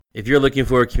If you're looking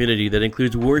for a community that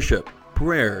includes worship,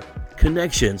 prayer,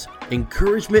 connections,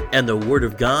 encouragement, and the Word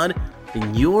of God,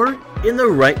 then you're in the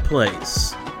right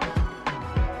place.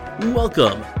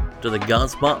 Welcome to the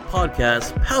Godspot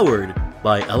Podcast, powered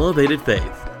by Elevated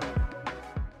Faith.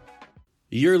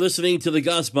 You're listening to the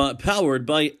Godspot, powered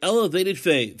by Elevated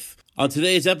Faith. On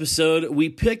today's episode, we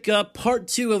pick up part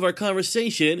 2 of our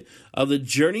conversation of the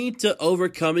journey to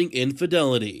overcoming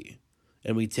infidelity.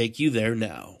 And we take you there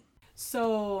now.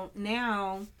 So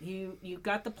now you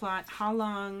got the plot. How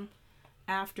long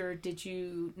after did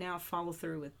you now follow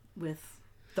through with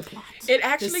the plot? It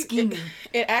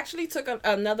actually took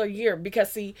another year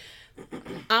because, see,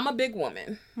 I'm a big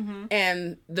woman,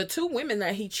 and the two women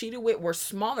that he cheated with were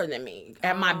smaller than me.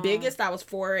 At my biggest, I was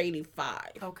 485.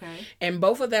 Okay. And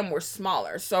both of them were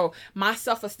smaller. So my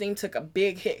self-esteem took a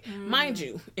big hit. Mind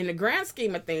you, in the grand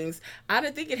scheme of things, I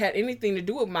didn't think it had anything to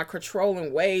do with my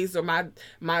controlling ways or my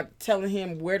telling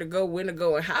him where to go, when to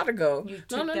go, and how to go.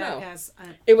 No.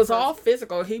 It was all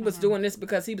physical. He was doing this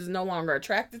because he was no longer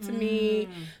attracted to me.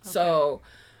 Okay. So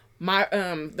my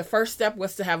the first step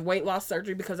was to have weight loss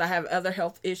surgery because I have other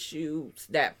health issues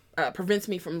that prevents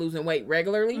me from losing weight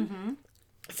regularly.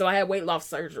 So I had weight loss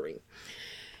surgery.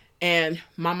 And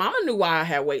my mama knew why I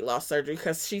had weight loss surgery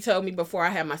because she told me before I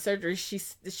had my surgery, she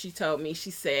told me,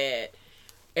 she said,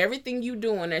 everything you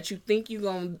doing that you think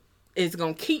is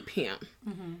gonna keep him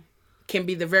can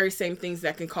be the very same things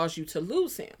that can cause you to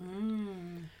lose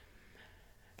him.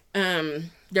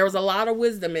 There was a lot of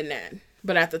wisdom in that.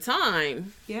 But at the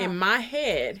time, in my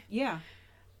head,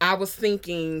 I was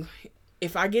thinking,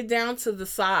 if I get down to the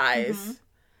size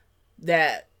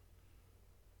that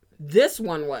this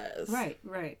one was,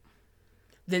 right,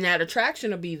 then that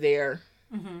attraction will be there.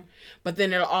 But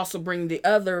then it'll also bring the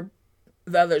other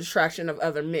attraction of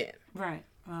other men. Right.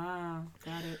 Ah,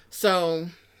 got it. So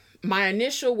my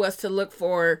initial was to look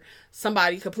for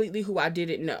somebody completely who I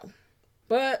didn't know.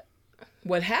 But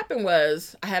what happened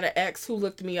was I had an ex who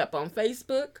looked me up on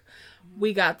Facebook.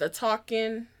 We got to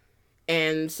talking.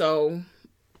 And so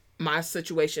my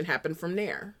situation happened from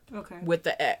there. Okay. With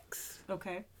the ex.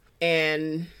 Okay.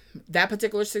 And that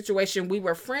particular situation, we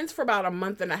were friends for about a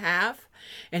month and a half.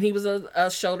 And he was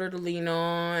a shoulder to lean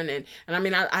on. And I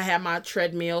mean, I had my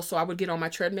treadmill. So I would get on my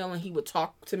treadmill and he would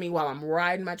talk to me while I'm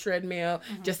riding my treadmill.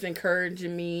 Just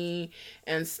encouraging me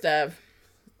and stuff.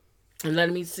 And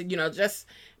letting me, just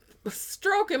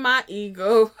stroking my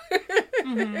ego.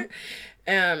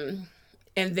 And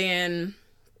then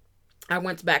I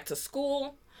went back to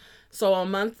school. So a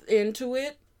month into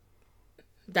it,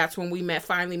 that's when we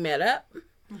finally met up.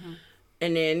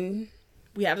 And then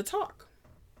we had a talk.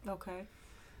 Okay.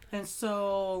 And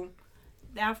so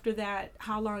after that,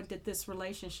 how long did this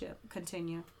relationship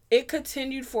continue? It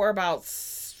continued for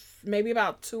maybe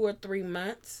about 2 or 3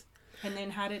 months. And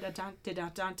then how did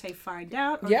Adante find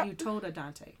out? Or you told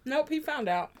Adante? Nope, he found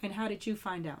out. And how did you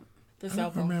find out? The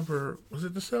cell phone. Remember, was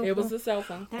it the cell phone? It was the cell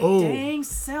phone. That dang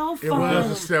cell phone. It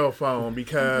was a cell phone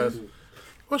because,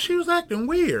 well, she was acting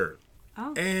weird.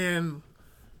 Oh. And,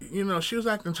 she was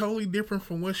acting totally different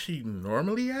from what she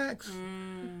normally acts.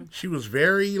 She was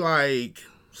very,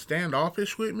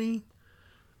 standoffish with me.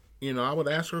 I would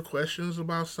ask her questions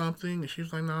about something, and she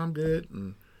was like, no, I'm good.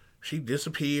 And she'd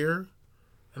disappear.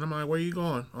 And I'm like, where you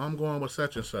going? Oh, I'm going with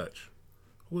such and such.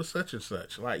 Who is such and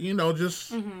such?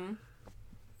 Just,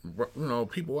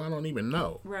 people I don't even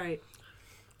know. Right.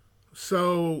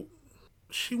 So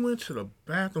she went to the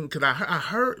bathroom because I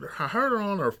heard her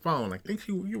on her phone. I think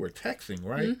you were texting,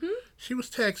 right? She was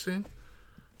texting,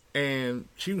 and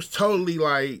she was totally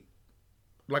like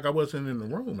I wasn't in the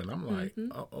room. And I'm like,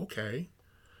 oh, okay.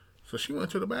 So she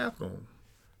went to the bathroom.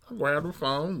 I grabbed her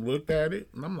phone, looked at it,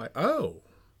 and I'm like, oh.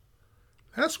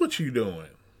 That's what you doing.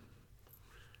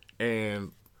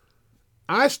 And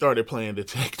I started playing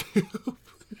detective.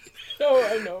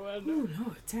 I know. Oh, no.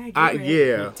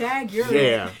 Tag you're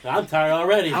in. I'm tired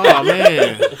already. Oh,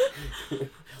 man.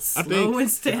 I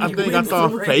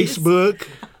thought Facebook.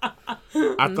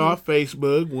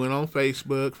 Went on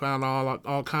Facebook, found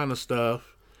all kind of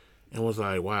stuff, and was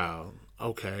like, wow,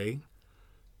 okay.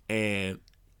 And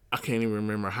I can't even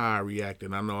remember how I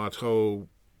reacted. I know I told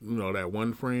that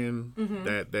one friend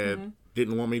that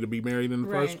didn't want me to be married in the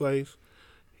first place.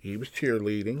 He was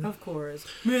cheerleading. Of course.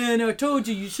 Man, I told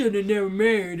you should have never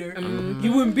married her.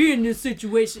 You wouldn't be in this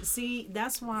situation. See,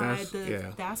 that's why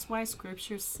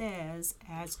Scripture says,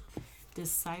 as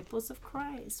disciples of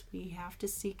Christ, we have to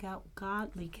seek out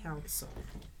godly counsel.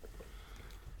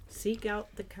 Seek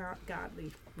out the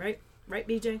godly, right? Right,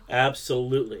 BJ?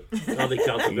 Absolutely. Godly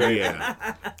counsel.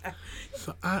 Yeah.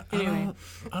 So I don't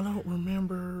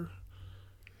remember.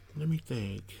 Let me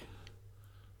think.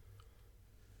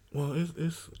 Well,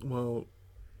 well,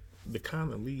 to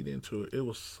kind of lead into it, it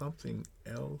was something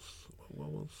else. What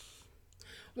was?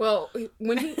 Well,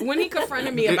 when he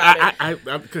confronted me about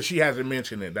it, because she hasn't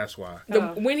mentioned it, that's why.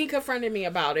 When he confronted me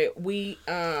about it, we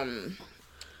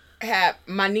had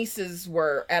my nieces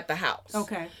were at the house.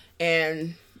 Okay.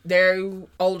 And they're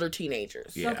older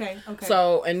teenagers. Yeah. Okay.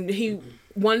 So, and he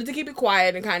wanted to keep it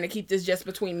quiet and kind of keep this just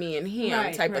between me and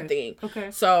him type of thing.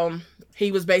 Okay. So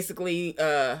he was basically,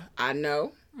 I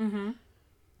know. Mm-hmm.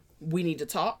 We need to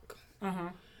talk. Uh-huh.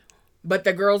 But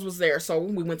the girls was there, so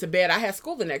we went to bed. I had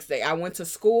school the next day. I went to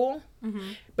school,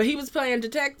 but he was playing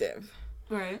detective.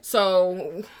 Right.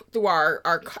 So through our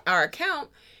account,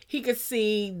 he could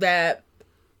see that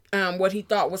what he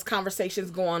thought was conversations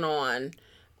going on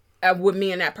with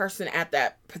me and that person at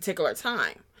that particular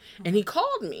time, and he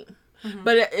called me.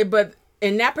 But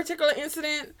in that particular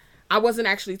incident, I wasn't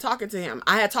actually talking to him.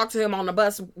 I had talked to him on the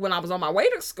bus when I was on my way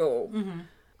to school,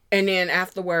 and then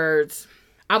afterwards,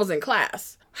 I was in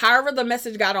class. However, the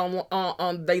message got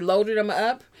on they loaded them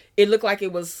up. It looked like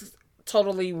it was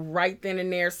totally right then and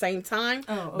there, same time.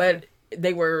 Oh, okay. But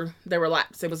they were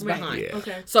lapsed. It was behind. Yeah.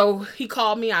 Okay. So he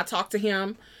called me. I talked to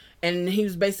him, and he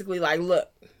was basically like, "Look,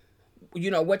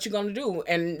 you know what you're gonna do."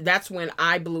 And that's when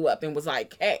I blew up and was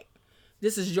like, "Hey,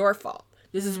 this is your fault.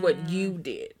 This is what you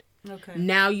did. Okay.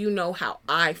 Now you know how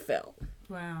I felt."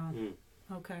 Wow.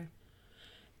 Okay.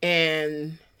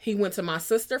 And he went to my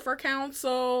sister for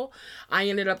counsel. I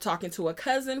ended up talking to a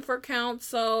cousin for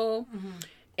counsel.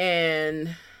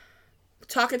 And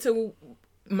talking to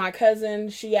my cousin,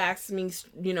 she asked me,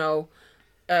 you know,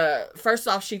 first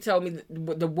off, she told me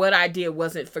what I did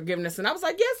wasn't forgiveness. And I was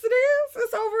like, yes, it is.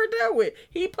 It's over and done with.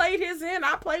 He played his end.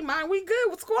 I played mine. We good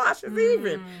with squash. It's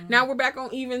even. Now we're back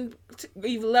on even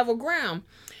level ground.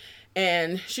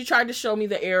 And she tried to show me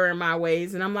the error in my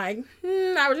ways. And I'm like,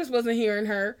 I just wasn't hearing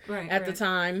her at the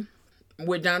time.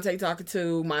 With Dante talking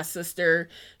to my sister,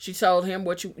 she told him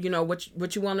what you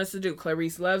want us to do.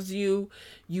 Clarice loves you.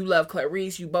 You love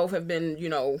Clarice. You both have been,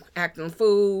 acting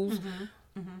fools.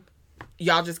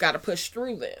 Y'all just got to push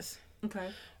through this. Okay.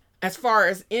 As far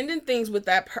as ending things with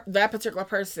that particular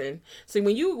person, see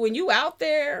when you out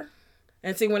there.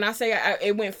 And see, when I say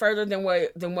it went further than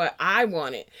what I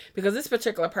wanted, because this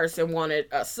particular person wanted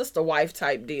a sister wife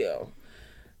type deal,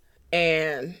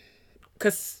 and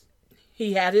because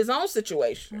he had his own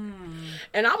situation,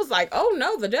 and I was like, oh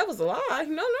no, the devil's a lie,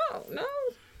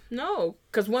 no,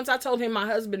 because once I told him my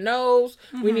husband knows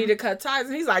we need to cut ties,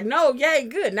 and he's like, no, yay,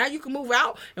 good, now you can move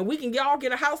out and we can all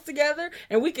get a house together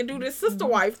and we can do this sister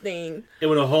wife thing. It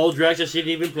went a whole direction she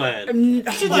didn't even plan.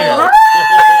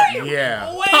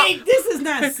 Yeah. Wait, this is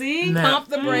not seeing. Pump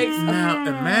the brakes. Now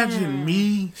imagine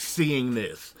me seeing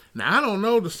this. Now I don't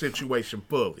know the situation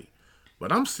fully,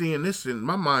 but I'm seeing this and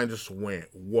my mind just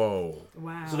went, whoa.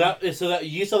 Wow. So that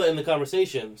you saw that in the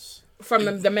conversations. From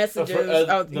the messages.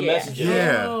 Messages.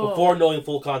 Yeah. Before knowing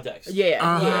full context. Yeah.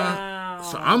 Wow.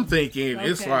 So I'm thinking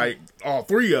it's like all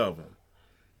three of them.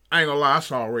 I ain't gonna lie, I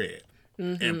saw red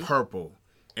and purple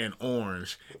and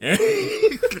orange. And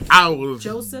I was...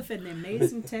 Joseph and the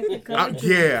amazing technical.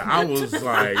 I was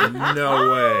like,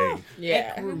 no way.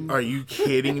 Yeah. Are you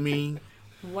kidding me?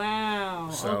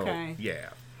 Wow. So, okay. Yeah.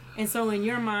 And so in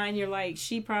your mind, you're like,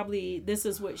 this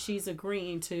is what she's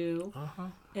agreeing to.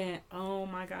 And oh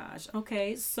my gosh.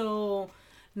 Okay. So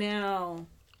now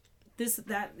that's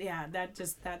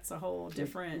a whole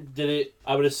different.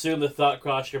 I would assume the thought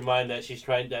crossed your mind that she's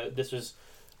trying to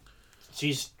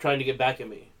get back at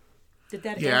me. Did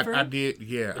that ever? I did.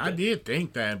 Yeah, I did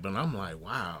think that, but I'm like,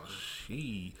 wow,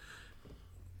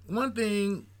 one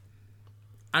thing,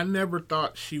 I never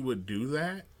thought she would do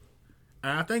that.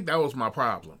 And I think that was my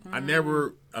problem. I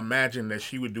never imagined that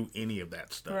she would do any of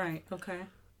that stuff. Right, okay.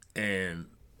 And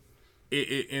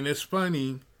it's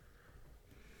funny,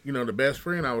 the best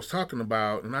friend I was talking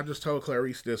about, and I just told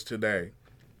Clarice this today.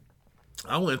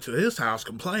 I went to his house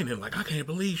complaining, like, I can't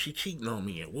believe she cheating on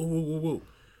me, and woo, woo, woo, woo.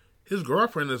 His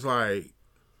girlfriend is like,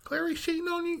 Clarice cheating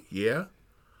on you? Yeah.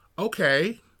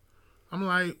 Okay. I'm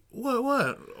like,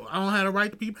 what? I don't have a right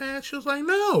to be mad? She was like,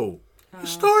 no. You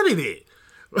started it.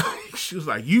 She was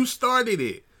like, you started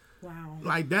it. Wow.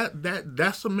 Like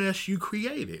that's a mess you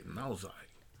created. And I was like.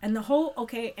 And the whole,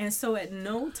 okay, and so at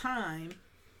no time,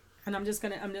 and I'm just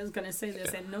gonna say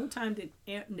this, at no time did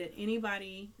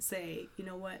anybody say, you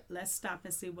know what, let's stop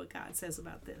and see what God says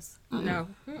about this. No.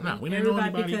 No, we didn't know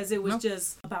anybody. Because it was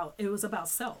just about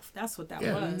self. That's what that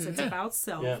was. It's about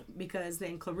self. Yeah. Because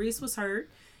then Clarice was hurt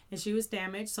and she was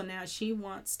damaged, so now she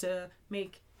wants to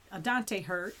make Dante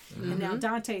hurt, and now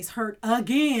Dante's hurt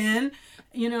again.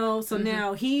 So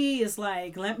now he is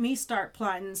like, let me start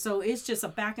plotting. So it's just a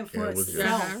back and forth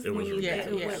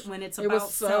when it's about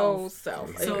self.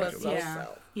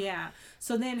 Yeah.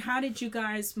 So then how did you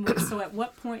guys move? So at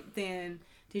what point then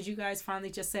did you guys finally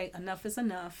just say, enough is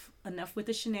enough with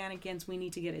the shenanigans, we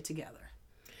need to get it together?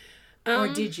 Or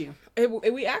did you?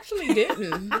 We actually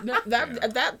didn't.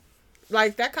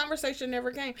 That conversation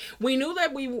never came. We knew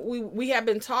that we had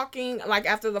been talking, like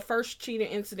after the first cheating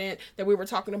incident, that we were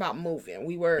talking about moving.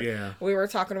 We were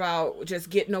talking about just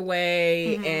getting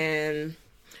away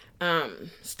and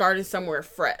starting somewhere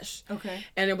fresh. Okay.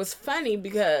 And it was funny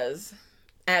because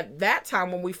at that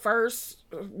time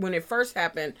when it first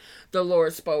happened, the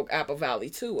Lord spoke Apple Valley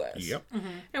to us. Yep.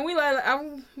 And we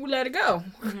let it go.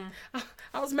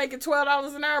 I was making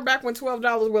 $12 an hour back when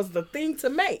 $12 was the thing to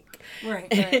make.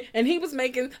 Right. And he was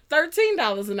making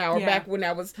 $13 an hour back when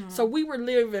that was. So we were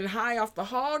living high off the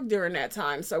hog during that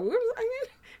time. So we were like,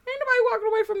 ain't nobody walking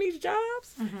away from these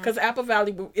jobs. Because Apple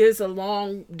Valley is a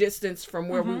long distance from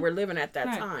where we were living at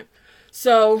that time.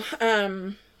 So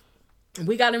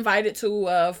we got invited to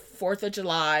 4th of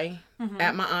July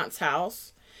at my aunt's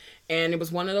house. And it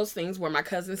was one of those things where my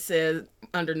cousin said,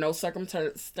 under no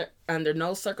circumstances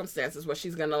was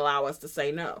she's going to allow us to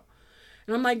say no.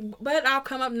 And I'm like, but I'll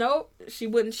come up. Nope, she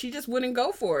wouldn't. She just wouldn't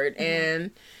go for it.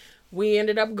 And we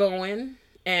ended up going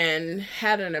and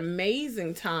had an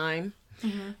amazing time.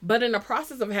 But in the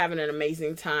process of having an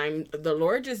amazing time, the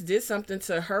Lord just did something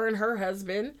to her and her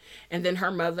husband, and then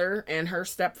her mother and her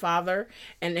stepfather.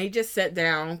 And they just sat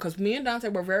down, because me and Dante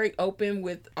were very open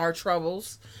with our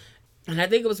troubles. And I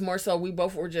think it was more so we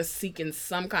both were just seeking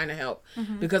some kind of help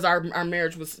because our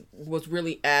marriage was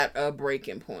really at a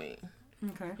breaking point.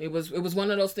 Okay. It was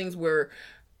one of those things where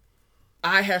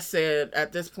I had said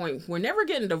at this point, we're never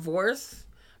getting divorced,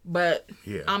 but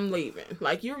I'm leaving.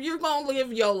 Like you're gonna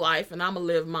live your life and I'm gonna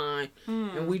live mine,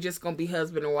 and we just gonna be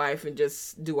husband and wife and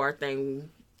just do our thing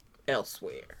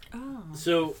elsewhere. Oh,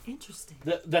 so interesting.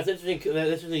 That's interesting. That's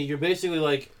interesting. You're basically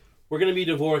like, we're gonna be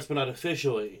divorced, but not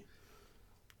officially.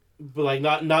 But like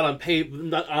not on paper.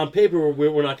 Not on paper,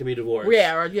 we're not gonna be divorced.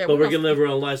 Yeah. But we're gonna live our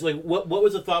own lives. Like, what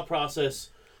was the thought process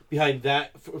behind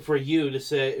that for you to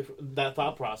say that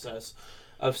thought process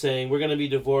of saying we're gonna be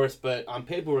divorced, but on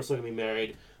paper we're still gonna be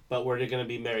married, but we're gonna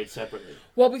be married separately?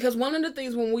 Well, because one of the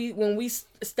things when we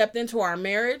stepped into our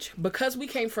marriage, because we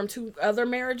came from 2 other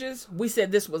marriages, we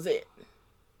said this was it.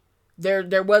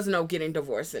 There was no getting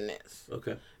divorced in this.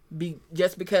 Okay.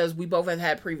 Just because we both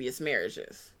had previous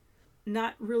marriages.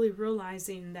 Not really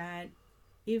realizing that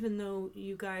even though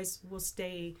you guys will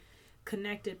stay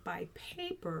connected by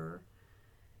paper,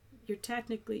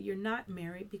 you're not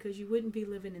married because you wouldn't be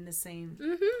living in the same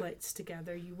place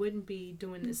together. You wouldn't be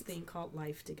doing this thing called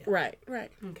life together. Right.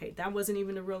 Okay, that wasn't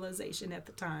even a realization at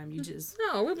the time. You just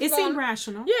seemed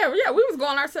rational. Yeah, we was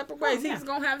going our separate ways. He was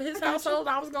gonna have his household.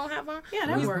 I was gonna have our. Yeah,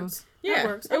 that works. Yeah, that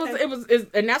works. It was,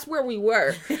 and that's where we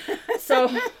were. So,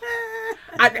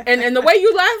 and the way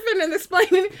you laughing and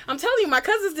explaining, I'm telling you, my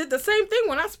cousins did the same thing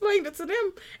when I explained it to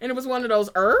them, and it was one of those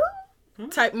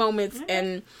type moments,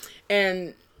 and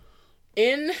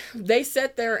they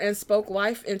sat there and spoke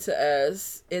life into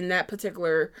us in that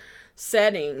particular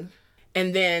setting,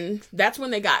 and then that's when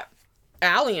they got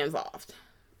Allie involved.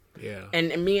 Yeah,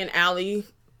 and me and Allie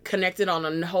connected on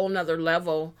a whole nother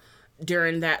level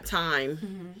during that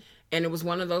time. And it was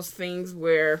one of those things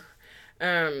where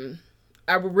I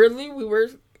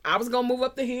was gonna move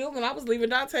up the hill, and I was leaving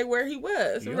Dante where he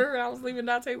was. Yep. Remember, I was leaving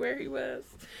Dante where he was.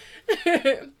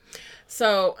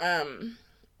 So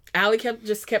Allie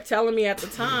kept telling me at the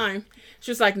time, she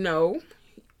was like, "No,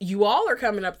 you all are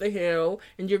coming up the hill,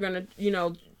 and you're gonna,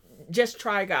 just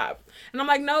try God." And I'm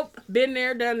like, "Nope, been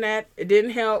there, done that. It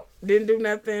didn't help. Didn't do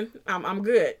nothing. I'm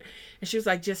good." And she was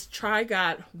like, "Just try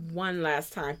God one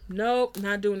last time." Nope,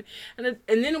 not doing it.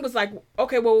 And then it was like,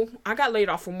 okay, well, I got laid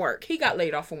off from work. He got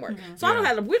laid off from work. So I don't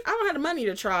have the money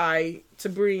to try to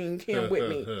bring him with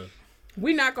me.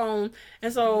 We not going.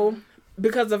 And so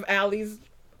because of Allie's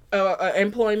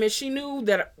employment, she knew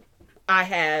that I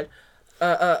had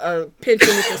a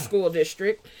pension with the school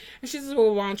district. And she says,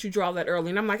 "Well, why don't you draw that early?"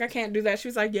 And I'm like, "I can't do that." She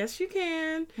was like, "Yes, you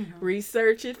can.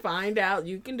 Research it, find out.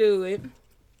 You can do it."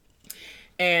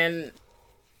 And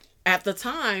at the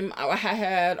time, I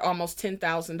had almost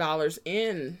 $10,000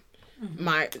 in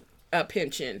my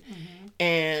pension.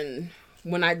 And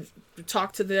when I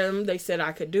talked to them, they said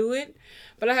I could do it,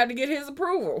 but I had to get his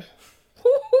approval.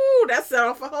 Woo-hoo, that set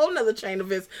off a whole nother chain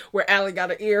of events where Allie got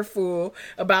an earful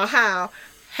about how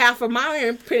half of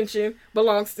my pension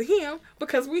belongs to him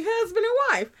because we husband and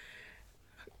wife.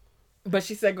 But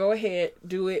she said, go ahead,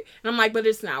 do it. And I'm like, but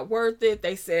it's not worth it.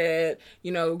 They said,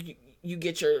 you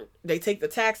get they take the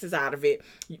taxes out of it.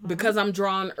 Because I'm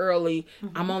drawn early,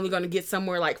 I'm only going to get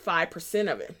somewhere like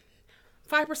 5% of it.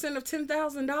 5% of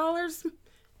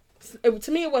 $10,000?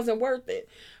 To me, it wasn't worth it.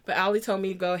 But Allie told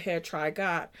me to go ahead, try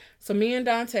God. So me and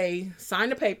Dante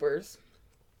signed the papers,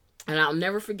 and I'll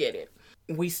never forget it.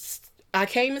 I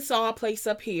came and saw a place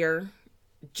up here.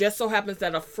 Just so happens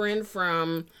that a friend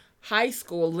from high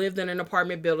school lived in an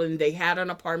apartment building. They had an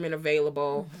apartment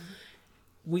available.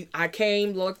 I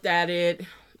came, looked at it.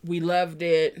 We loved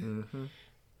it.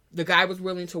 The guy was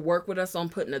willing to work with us on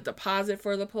putting a deposit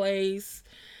for the place.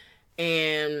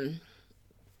 And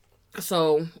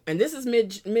this is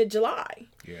mid-July.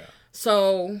 Yeah.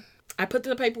 So I put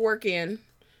the paperwork in.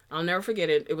 I'll never forget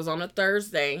it. It was on a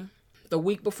Thursday, the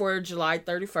week before July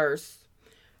 31st.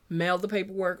 Mailed the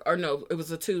paperwork, or no, it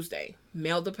was a Tuesday.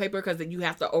 Mailed the paper because you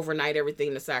have to overnight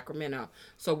everything to Sacramento.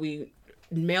 So we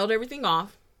mailed everything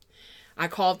off. I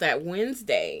called that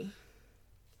Wednesday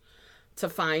to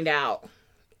find out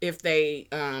if they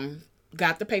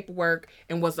got the paperwork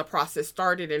and was the process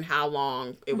started and how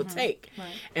long it would take.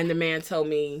 Right. And the man told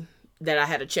me that I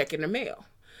had a check in the mail.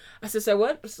 I said, so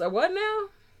what now?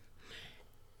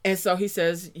 And so he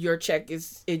says, your check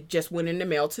it just went in the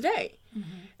mail today.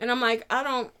 And I'm like, I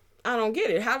don't get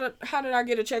it. How did I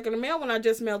get a check in the mail when I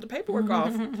just mailed the paperwork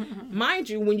off? Mind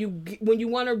you, when you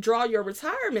want to draw your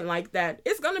retirement like that,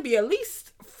 it's going to be at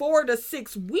least 4 to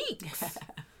 6 weeks.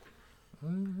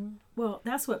 Well,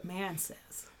 that's what man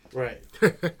says. Right.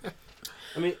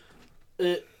 I mean,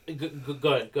 go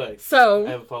ahead. So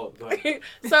I have a follow-up. Go ahead.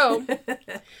 So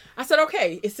I said,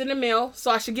 okay, it's in the mail, so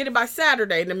I should get it by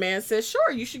Saturday. The man said, sure,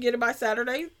 you should get it by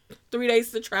Saturday. 3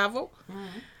 days to travel.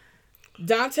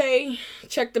 Dante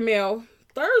checked the mail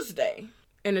Thursday,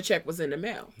 and the check was in the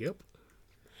mail. Yep.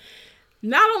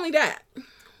 Not only that,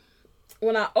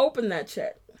 when I opened that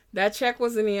check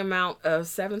was in the amount of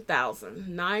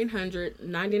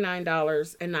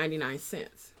 $7,999.99.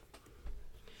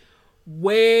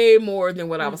 Way more than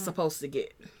what I was supposed to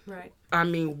get. Right. I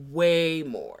mean, way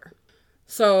more.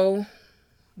 So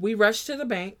we rushed to the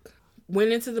bank.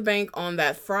 Went into the bank on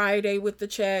that Friday with the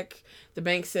check. The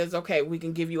bank says, okay, we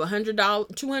can give you $100,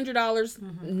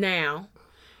 $200 now.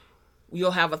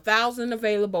 You'll have $1,000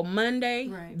 available Monday.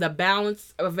 Right. The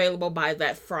balance available by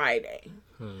that Friday,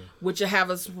 which will have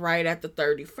us right at the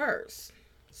 31st.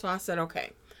 So I said,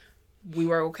 okay. We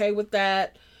were okay with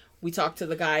that. We talked to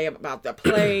the guy about the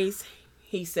place.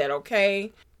 He said,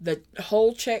 okay. The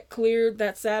whole check cleared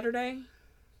that Saturday.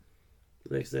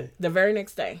 Next day. The very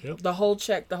next day. Yep. The whole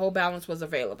check, the whole balance was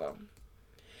available.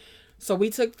 So we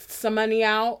took some money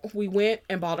out. We went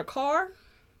and bought a car,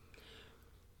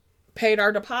 paid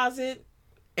our deposit,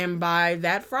 and by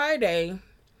that Friday,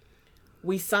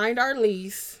 we signed our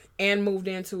lease and moved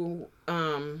into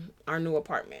our new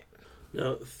apartment.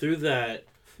 Now, through that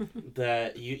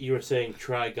you were saying,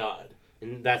 try God.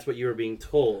 And that's what you were being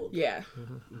told. Yeah.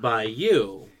 By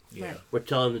you. Yeah. We're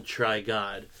telling them to try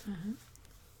God.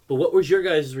 But what was your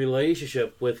guys'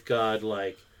 relationship with God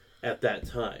like at that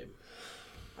time?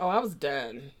 Oh, I was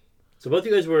done. So both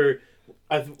you guys would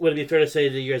it be fair to say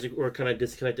that you guys were kind of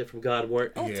disconnected from God?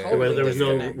 Totally. There was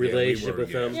no relationship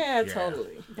with Him? Yeah,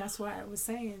 totally. That's why I was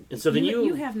saying. And so then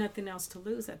you have nothing else to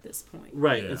lose at this point.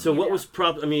 Right. Yeah. And so what was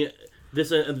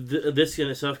this in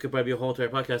itself could probably be a whole entire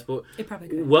podcast, but it probably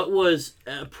could. What was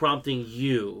prompting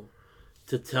you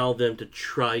to tell them to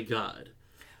try God?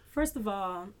 First of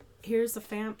all, they're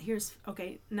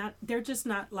just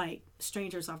not like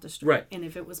strangers off the street. Right. And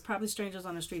if it was probably strangers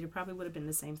on the street, it probably would have been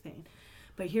the same thing.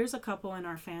 But here's a couple in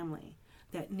our family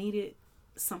that needed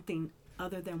something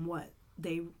other than what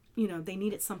they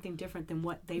needed something different than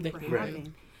what they were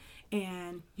having.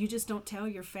 And you just don't tell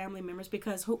your family members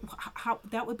because how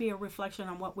that would be a reflection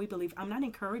on what we believe. I'm not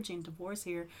encouraging divorce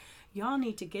here. Y'all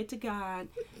need to get to God,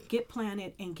 get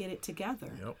planted, and get it together.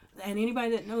 Yep. And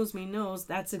anybody that knows me knows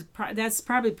that's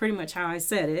probably pretty much how I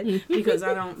said it because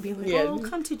I don't be like,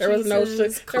 come to Jesus. There was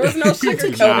no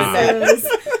sugarcoating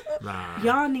that. Nah.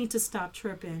 Y'all need to stop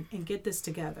tripping and get this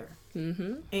together.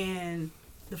 And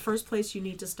the first place you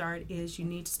need to start is you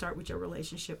need to start with your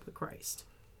relationship with Christ.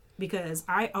 Because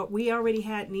we already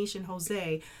had Nish and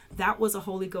Jose. That was a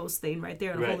Holy Ghost thing right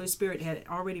there. The Holy Spirit had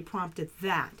already prompted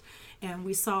that. And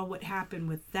we saw what happened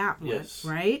with that one,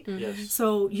 right? Yes.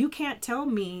 So you can't tell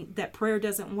me that prayer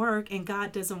doesn't work and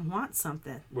God doesn't want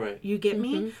something. Right. You get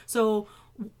me? So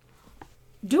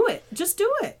do it. Just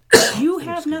do it. You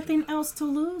have nothing else to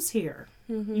lose here.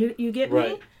 You get me?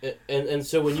 Right. And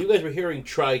so when you guys were hearing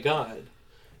try God,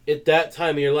 at that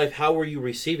time in your life, how were you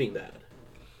receiving that?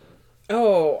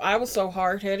 Oh, I was so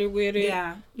hard-headed with it.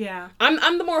 Yeah.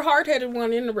 I'm the more hard-headed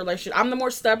one in the relationship. I'm the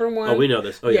more stubborn one. Oh, we know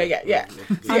this. Oh, yeah.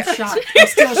 I'm shocked. I'm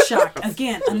still shocked.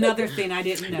 Again, another thing I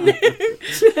didn't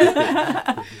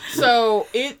know. So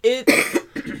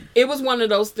it was one of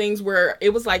those things where it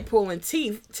was like pulling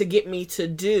teeth to get me to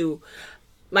do.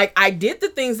 Like, I did the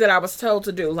things that I was told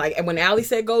to do. Like, and when Allie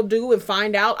said go do and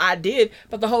find out, I did.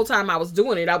 But the whole time I was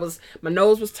doing it, my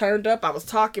nose was turned up. I was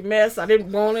talking mess. I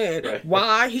didn't want it. Right.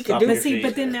 Why? He could do it.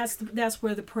 But then that's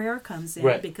where the prayer comes in.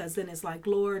 Right. Because then it's like,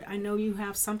 Lord, I know you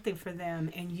have something for them.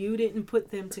 And you didn't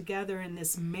put them together in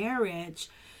this marriage,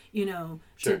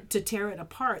 Sure. to tear it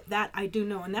apart. That I do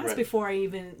know. And that's Right.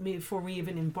 before we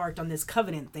even embarked on this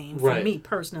covenant thing for Right. me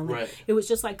personally. Right. It was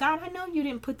just like, God, I know you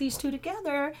didn't put these two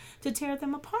together to tear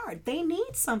them apart. They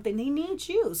need something. They need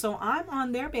you. So I'm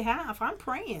on their behalf. I'm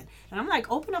praying. And I'm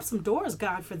like, open up some doors,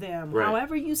 God, for them. Right.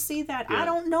 However you see that. Yeah. I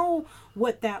don't know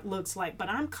what that looks like, but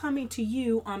I'm coming to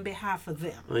you on behalf of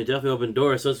them. Well, you definitely opened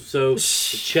doors. So the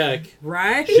check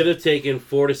Right? should have taken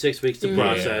 4 to 6 weeks to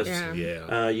process.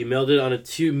 Yeah. You mailed it on a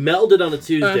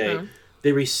Tuesday. Uh-huh.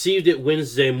 They received it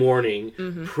Wednesday morning,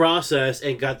 processed,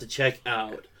 and got the check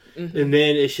out. And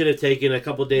then it should have taken a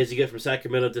couple days to get from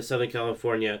Sacramento to Southern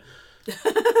California.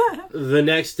 The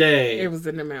next day, It was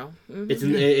in the mail.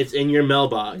 it's in your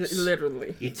mailbox.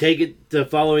 Literally. You take it the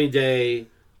following day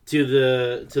to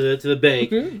the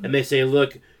bank, and they say,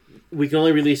 "Look, we can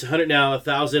only release 100 now,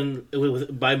 1,000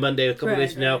 by Monday, a couple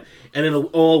days from now, and then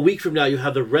a week from now you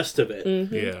have the rest of it."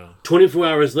 Yeah. 24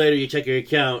 hours later, you check your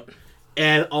account,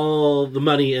 and all the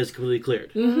money is completely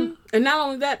cleared. And not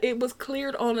only that, it was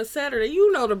cleared on a Saturday.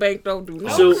 You know the bank don't do no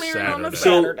So- clearing on a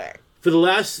So- Saturday. For the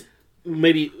last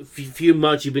maybe few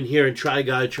months, you've been hearing "try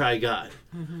God, try God."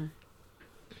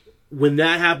 When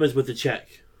that happens with the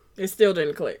check, It still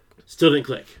didn't click. still didn't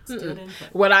click. Still didn't click.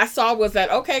 What I saw was that,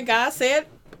 okay, God said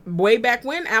way back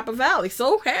when, Apple Valley.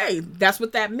 So, hey, that's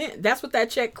what that meant. That's what that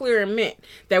check clearing meant.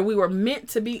 That we were meant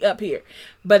to be up here.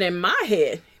 But in my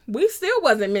head, we still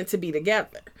wasn't meant to be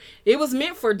together. It was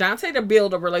meant for Dante to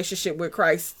build a relationship with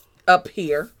Christ up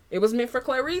here. It was meant for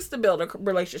Clarice to build a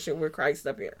relationship with Christ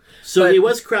up here. So But- he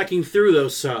was cracking through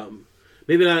those some.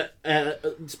 Maybe not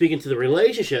speaking to the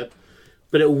relationship,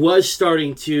 but it was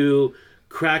starting to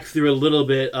crack through a little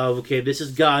bit of, okay, this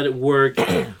is God at work.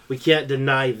 We can't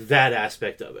deny that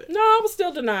aspect of it. No, I was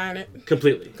still denying it.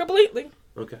 Completely.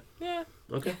 Okay. Yeah.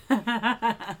 Okay.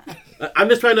 I'm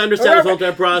just trying to understand the whole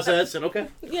entire process. And okay.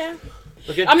 Yeah.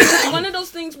 Okay. I mean, it's one of those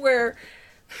things where,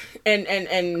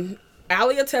 and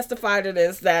Alia testified to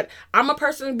this, that I'm a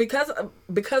person because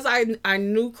I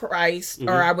knew Christ,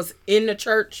 or I was in the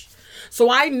church, so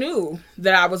I knew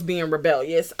that I was being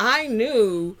rebellious. I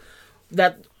knew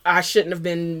that I shouldn't have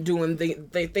been doing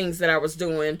the things that I was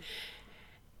doing.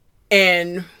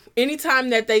 And anytime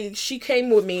that she came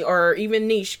with me, or even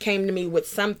Niche came to me with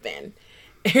something,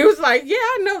 it was like, yeah,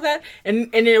 I know that.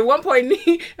 And then at one point,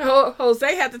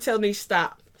 Jose had to tell Niche,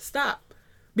 stop.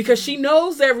 Because she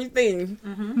knows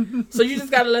everything. So you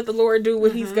just got to let the Lord do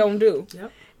what he's going to do.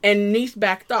 Yep. And Niche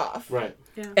backed off. Right.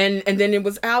 Yeah. And then it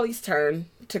was Allie's turn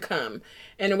to come.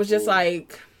 And it was just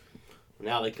like...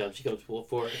 Now she comes full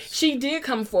force. She did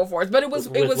come full force, but it was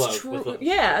With true. love.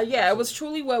 Yeah, it was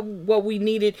truly what we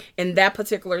needed in that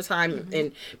particular time,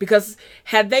 and because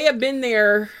had they have been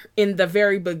there in the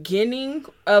very beginning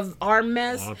of our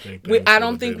mess, I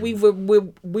don't think we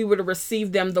would have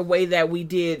received them the way that we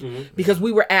did, because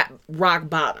we were at rock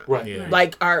bottom. Right. Yeah.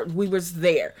 Like we was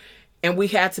there, and we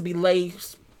had to be laid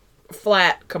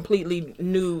flat, completely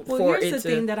new for it. Here's the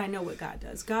thing that I know what God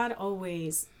does. God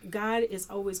is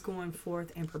always going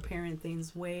forth and preparing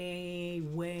things way,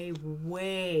 way,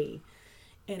 way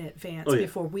in advance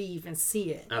before we even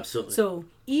see it. Absolutely. So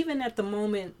even at the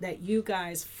moment that you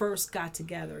guys first got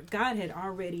together, God had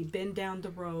already been down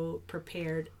the road,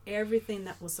 prepared everything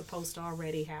that was supposed to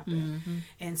already happen.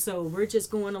 And so we're just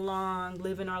going along,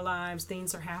 living our lives.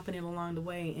 Things are happening along the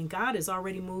way. And God has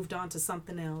already moved on to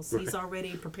something else. Right. He's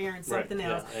already preparing something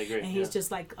else. Yeah, I agree. And he's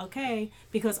just like, okay,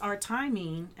 because our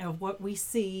timing of what we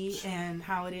see and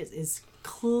how it is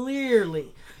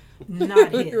clearly not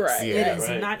his. Right. It Yeah, is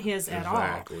right. not his at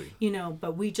Exactly. all.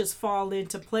 But we just fall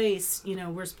into place.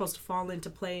 We're supposed to fall into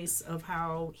place of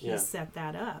how he set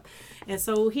that up. And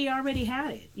so he already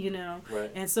had it,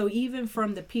 Right. And so even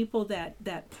from the people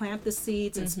that plant the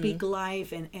seeds and speak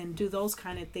life and do those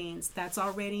kind of things, that's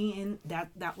already in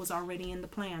that was already in the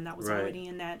plan. That was Right. already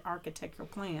in that architectural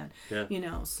plan.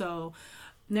 Yeah. So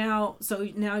now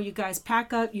you guys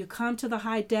pack up, you come to the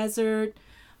high desert.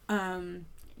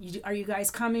 are you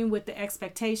guys coming with the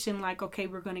expectation like, okay,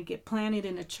 we're going to get planted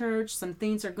in a church, some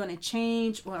things are going to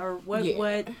change, or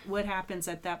what happens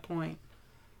at that point?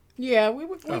 Yeah,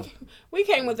 we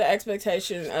came with the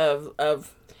expectation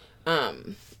of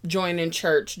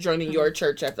joining your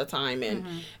church at the time,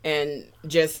 and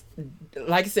just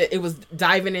like I said, it was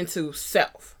diving into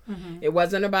self. It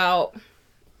wasn't about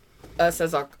us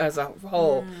as a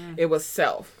whole. It was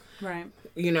self. Right.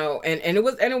 You know, and it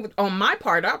was on my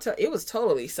part, it was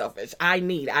totally selfish. I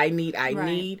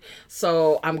need.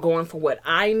 So I'm going for what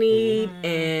I need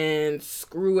and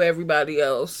screw everybody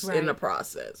else in the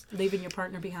process. Leaving your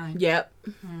partner behind. Yep.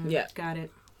 Yep. Got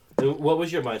it. What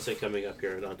was your mindset coming up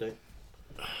here, Dante?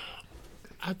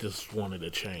 I just wanted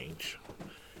to change.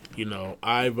 You know,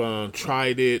 I've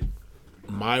tried it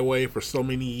my way for so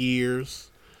many years.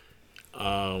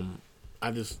 I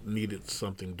just needed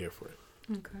something different.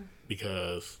 Okay.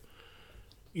 Because,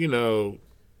 you know,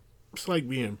 it's like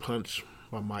being punched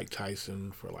by Mike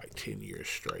Tyson for like 10 years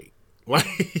straight. Like,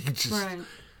 just, right.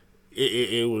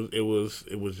 It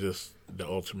was just the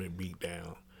ultimate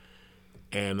beatdown.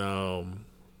 And I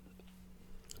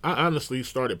honestly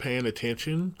started paying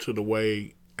attention to the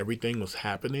way everything was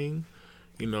happening,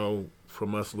 you know,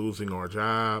 from us losing our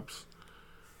jobs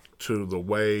to the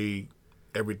way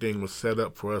everything was set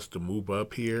up for us to move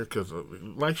up here. Because,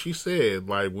 like she said,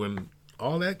 like, when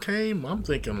all that came, I'm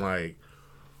thinking, like,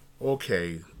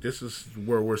 okay, this is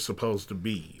where we're supposed to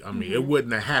be. I mean, it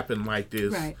wouldn't have happened like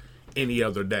this any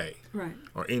other day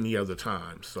or any other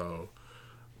time. So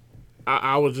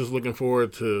I was just looking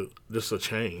forward to just a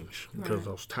change because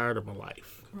I was tired of my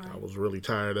life. I was really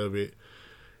tired of it.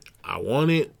 I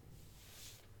wanted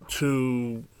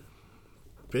to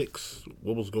fix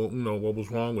what was what was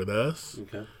wrong with us.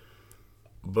 Okay.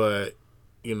 But,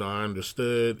 you know, I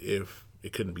understood if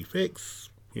it couldn't be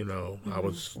fixed, you know, I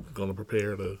was going to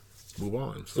prepare to move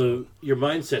on. So your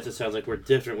mindsets, it sounds like, were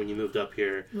different when you moved up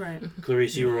here. Right.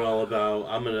 Clarice, you were all about,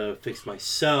 I'm going to fix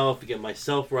myself, get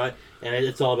myself right, and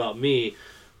it's all about me.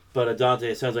 But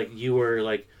Dante, it sounds like you were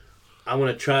like, I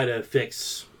want to try to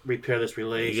repair this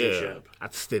relationship. Yeah, I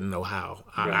just didn't know how.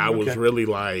 I was really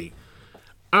like,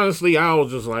 honestly, I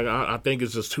was just like, I think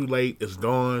it's just too late. It's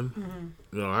gone.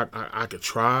 You know, I could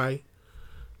try,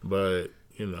 but,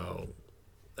 you know,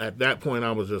 at that point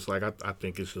I was just like, I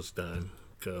think it's just done.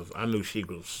 Because I knew she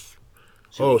was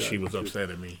upset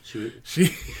at me.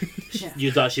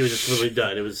 You thought she was just completely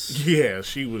done. It was. Yeah,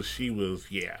 she was.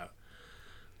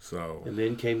 So. And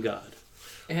then came God.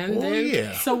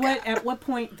 So at what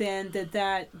point then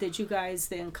did you guys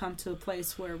then come to a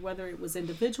place where, whether it was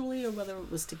individually or whether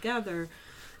it was together,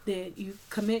 that you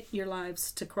commit your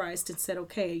lives to Christ and said,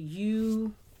 okay,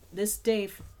 this day,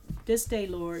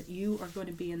 Lord, you are going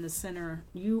to be in the center.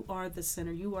 You are the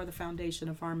center. You are the foundation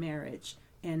of our marriage.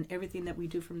 And everything that we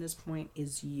do from this point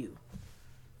is you.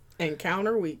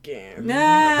 Encounter weekend.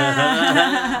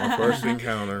 My first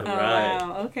encounter. Oh,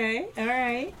 wow. Okay. All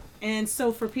right. And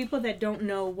so for people that don't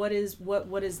know, what is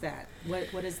that?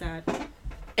 What is that?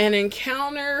 An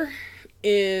encounter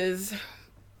is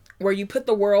where you put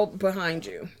the world behind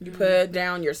you. You put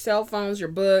down your cell phones, your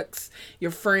books,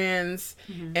 your friends,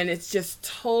 and it's just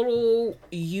total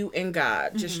you and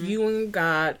God. Just you and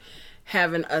God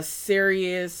having a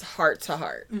serious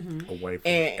heart-to-heart. Away from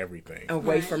everything.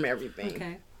 Away from everything.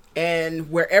 Okay. And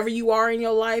wherever you are in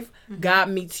your life, God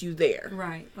meets you there.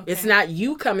 Right. Okay. It's not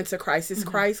you coming to Christ. It's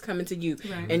Christ coming to you.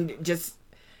 Right.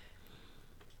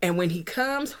 And when he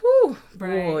comes, whew,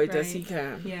 boy, does he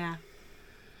come. Yeah.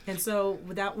 And so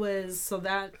that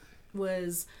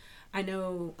was, I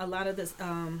know a lot of this,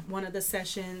 one of the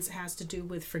sessions has to do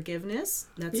with forgiveness.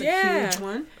 That's a huge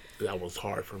one. That was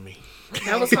hard for me.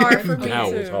 That was hard for me That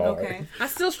too. was hard. Okay. I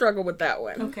still struggle with that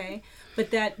one. Okay.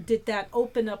 But did that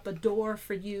open up a door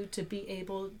for you to be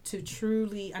able to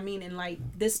truly, I mean, in like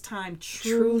this time,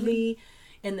 truly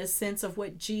in the sense of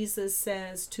what Jesus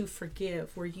says to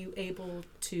forgive? Were you able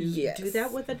to do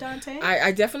that with Dante?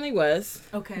 I definitely was.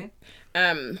 Okay.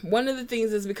 One of the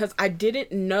things is because I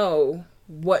didn't know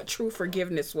what true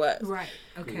forgiveness was. Right.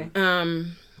 Okay.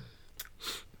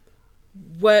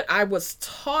 What I was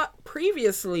taught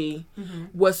previously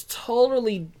was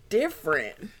totally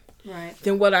different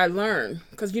than what I learned.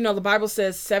 Because, you know, the Bible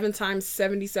says 7 times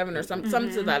 77 or something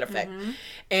to that effect.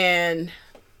 And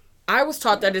I was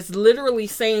taught that it's literally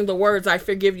saying the words, I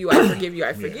forgive you, I forgive you,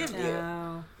 I forgive you.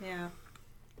 Oh, yeah.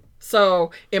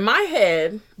 So in my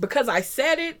head, because I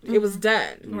said it, it was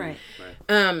done. Right.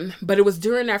 But it was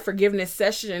during that forgiveness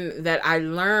session that I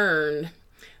learned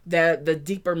the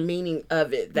deeper meaning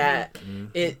of it, that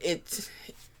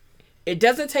it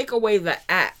doesn't take away the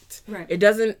act. Right. It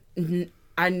doesn't,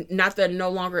 I not that I no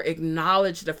longer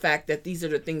acknowledge the fact that these are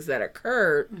the things that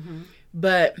occurred,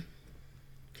 but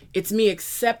it's me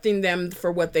accepting them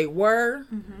for what they were,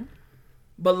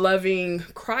 but loving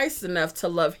Christ enough to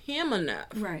love him enough.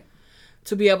 Right.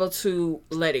 To be able to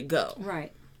let it go.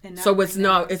 Right. And so it's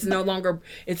no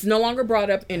longer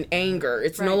brought up in anger.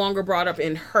 It's no longer brought up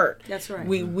in hurt. That's right.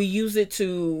 We use it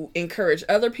to encourage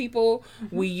other people.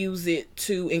 We use it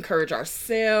to encourage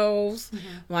ourselves.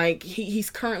 Like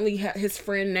he's currently his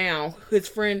friend,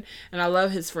 and I love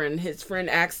his friend. His friend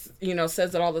acts,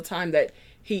 says it all the time that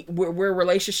we're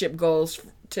relationship goals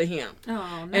to him. Oh,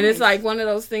 nice. And it's like one of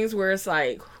those things where it's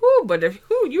like,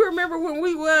 you remember when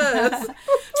we was.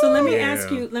 So let me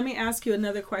ask you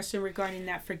another question regarding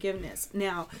that forgiveness.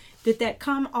 Now, did that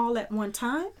come all at one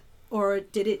time, or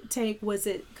did it take? Was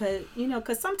it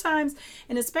because sometimes,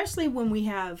 and especially when we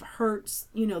have hurts,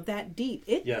 that deep,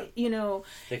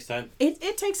 takes time.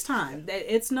 It takes time.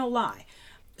 It's no lie.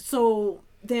 So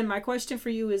then my question for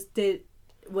you is: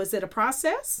 was it a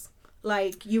process?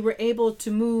 Like you were able to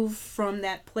move from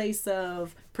that place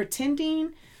of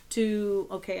pretending to,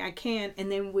 okay, I can,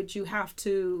 and then would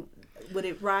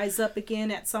it rise up again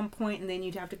at some point, and then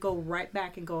you'd have to go right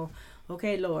back and go,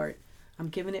 okay, Lord, I'm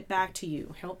giving it back to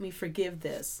you. Help me forgive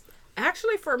this.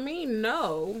 Actually, for me,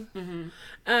 no.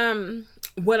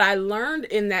 What I learned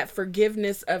in that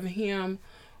forgiveness of him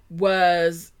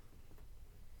was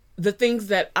the things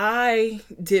that I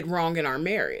did wrong in our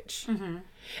marriage.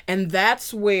 And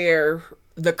that's where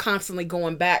the constantly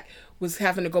going back was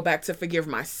having to go back to forgive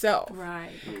myself.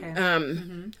 Right.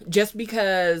 Okay. Just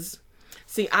because,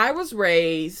 see, I was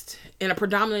raised in a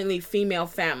predominantly female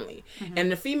family,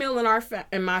 and the female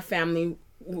in my family,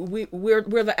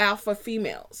 we're the alpha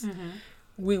females.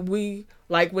 We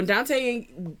like when Dante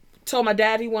told my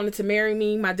dad he wanted to marry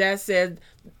me. My dad said,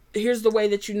 "Here's the way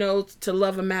that you know to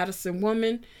love a Madison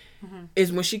woman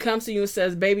is when she comes to you and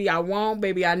says, 'Baby, I want,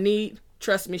 baby, I need.'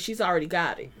 Trust me, she's already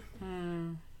got it."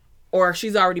 Or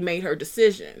she's already made her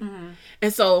decision.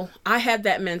 And so I had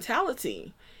that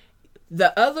mentality.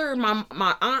 The other,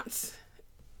 my aunts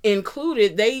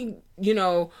included, they,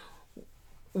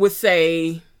 would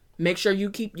say, make sure you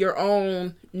keep your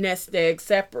own nest egg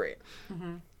separate.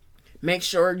 Make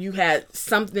sure you had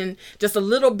something, just a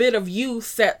little bit of you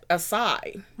set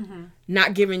aside.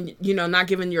 Not giving your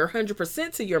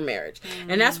 100% to your marriage.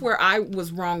 And that's where I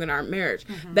was wrong in our marriage.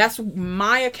 That's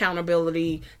my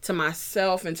accountability to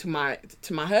myself and to my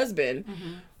husband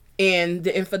in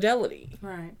the infidelity.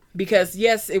 Right. Because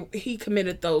yes, he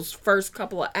committed those first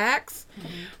couple of acts,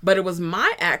 but it was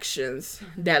my actions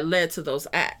that led to those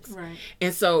acts. Right.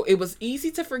 And so it was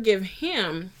easy to forgive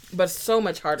him, but so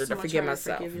much harder to forgive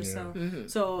myself. Forgive yourself.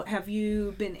 So have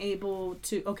you been able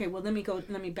to? Okay, well let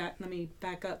me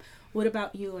back up. What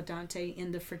about you, Adante,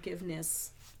 in the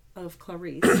forgiveness of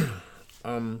Clarice?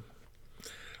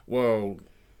 Well,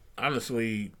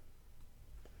 honestly,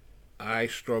 I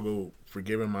struggle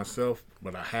forgiving myself,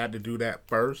 but I had to do that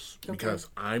first because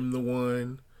I'm the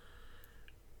one,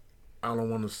 I don't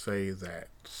want to say that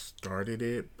started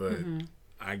it, but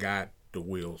I got the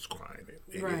wheels grinding.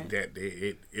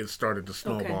 It started the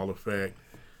snowball effect.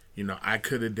 I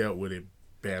could have dealt with it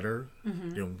better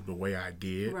than the way I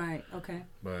did. Right, okay.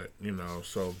 But,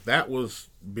 so that was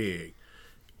big.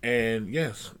 And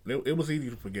yes, it was easy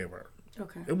to forgive her.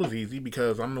 Okay. It was easy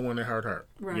because I'm the one that hurt her.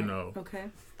 Right. Okay.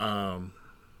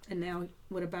 And now,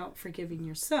 what about forgiving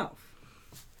yourself?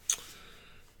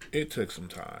 It took some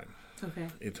time. Okay.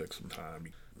 It took some time.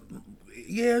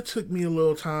 Yeah, it took me a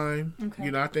little time.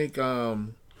 Okay. I think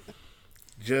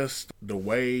just the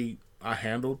way I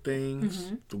handled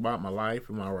things throughout my life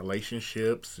and my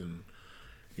relationships, and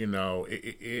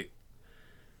I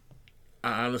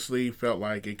honestly felt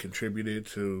like it contributed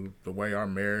to the way our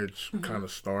marriage kind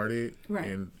of started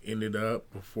and ended up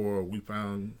before we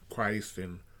found Christ,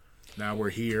 and now we're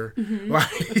here.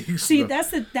 See,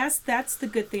 that's the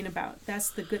good thing about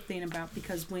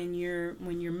because when you're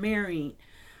married,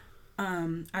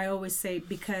 I always say,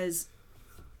 because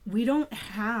we don't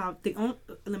have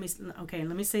let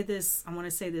me say this. I want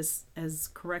to say this as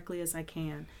correctly as I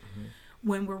can.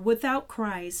 When we're without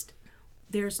Christ,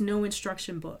 there's no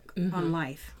instruction book on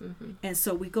life. And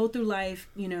so we go through life,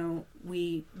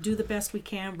 we do the best we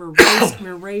can.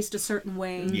 We're raised a certain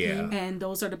way. Yeah. And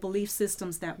those are the belief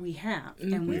systems that we have.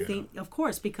 And we think, of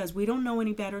course, because we don't know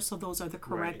any better, so those are the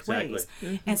correct ways.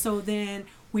 And so then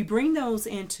we bring those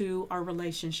into our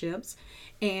relationships,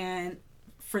 and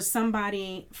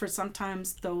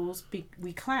sometimes those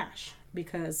we clash.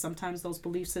 because sometimes those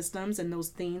belief systems and those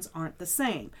things aren't the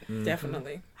same.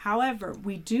 Definitely. However,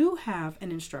 we do have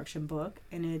an instruction book,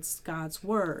 and it's God's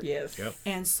word. Yes. Yep.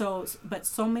 And so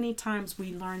many times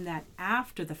we learn that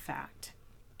after the fact.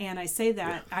 And I say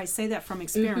that from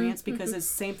experience because it's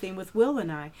the same thing with Will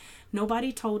and I.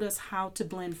 Nobody told us how to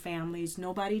blend families.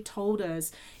 Nobody told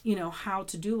us, how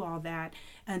to do all that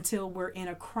until we're in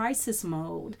a crisis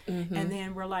mode. And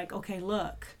then we're like, okay,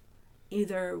 look,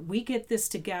 either we get this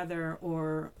together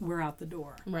or we're out the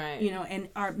door. Right. And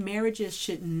our marriages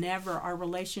our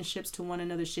relationships to one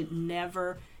another should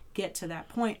never get to that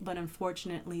point. But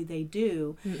unfortunately, they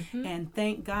do. And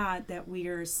thank God that we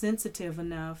are sensitive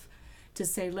enough to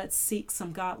say, let's seek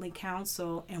some godly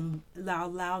counsel and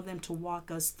allow them to walk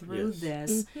us through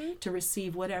this to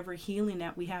receive whatever healing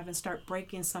that we have and start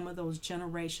breaking some of those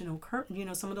generational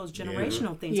some of those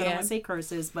generational things. I don't want to say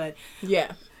curses, but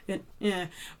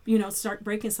start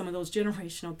breaking some of those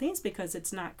generational things because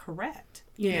it's not correct.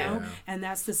 You know, and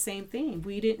that's the same thing.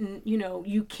 We didn't,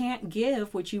 you can't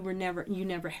give what you never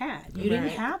had. You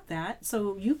didn't have that,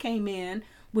 so you came in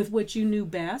with what you knew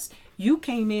best. You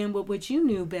came in with what you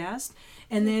knew best.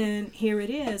 And then here it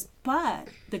is. But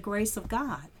the grace of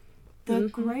God. The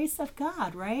grace of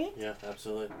God, right? Yeah,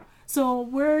 absolutely. So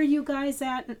where are you guys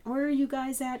at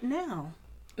now?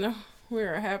 No,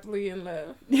 we're happily in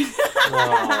love.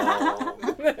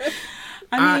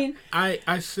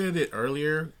 I said it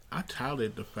earlier. I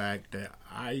touted the fact that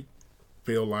I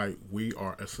feel like we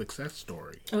are a success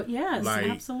story. Oh yes,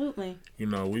 absolutely.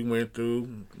 We went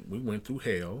through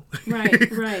hell.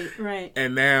 Right.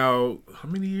 And now, how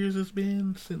many years it's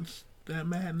been since that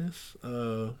madness?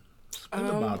 It's been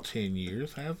about 10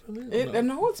 years, hasn't it?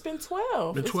 No, it's been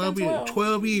 12. Been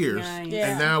 12 years. Nice. Yeah.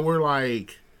 And now we're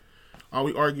like, all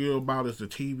we argue about is the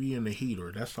TV and the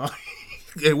heater. That's all.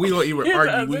 And we don't even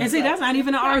argue. And see, that's not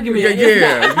even an argument.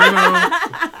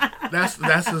 That's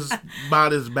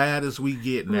about as bad as we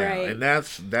get now, right. And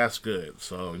that's good.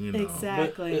 So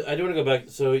exactly. But I do want to go back.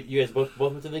 So you guys both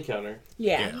went to the encounter.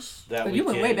 Yeah. Yes. You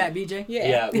went way back, BJ.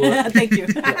 Yeah. Well, thank you.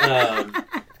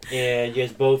 And you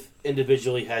guys both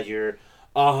individually had your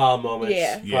aha moments.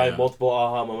 Yeah. Probably multiple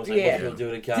aha moments. Like most people do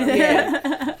an encounter.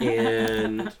 Yeah.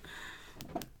 And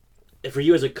for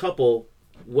you as a couple,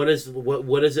 what is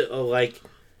it like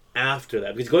after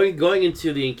that? Because going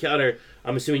into the encounter,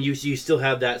 I'm assuming you still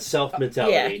have that self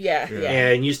mentality. Yeah.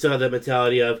 And you still have that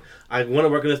mentality of, I want to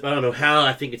work on this, but I don't know how.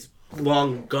 I think it's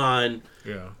long gone.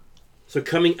 Yeah. So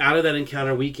coming out of that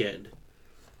encounter weekend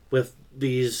with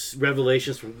these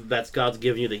revelations that God's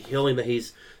given you, the healing that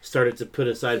He's started to put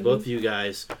inside both of you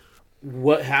guys,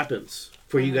 what happens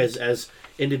for you guys as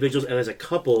individuals and as a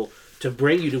couple to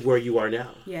bring you to where you are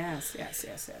now? Yes.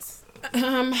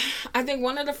 I think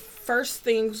one of the first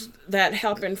things that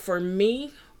happened for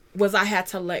me was I had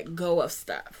to let go of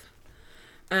stuff.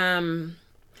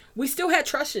 We still had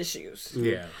trust issues.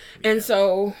 Yeah. And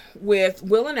so with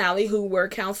Will and Allie, who were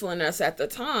counseling us at the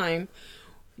time,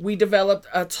 we developed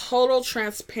a total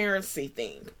transparency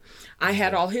thing. I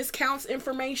had all his counts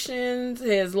information,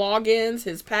 his logins,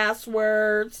 his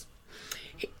passwords.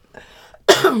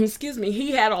 Excuse me.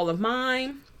 He had all of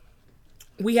mine.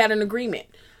 We had an agreement.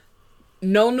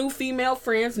 No new female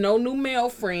friends, no new male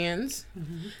friends,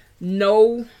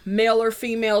 no male or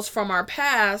females from our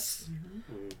past,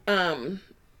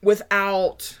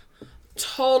 without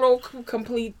total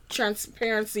complete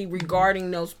transparency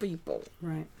regarding those people.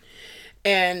 Right.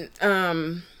 And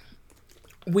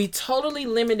we totally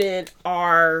limited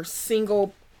our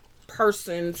single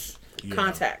person's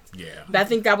contact. Yeah. I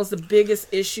think that was the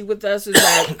biggest issue with us, is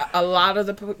that a lot of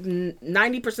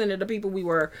 90% of the people we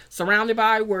were surrounded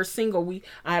by were single.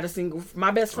 I had a single, my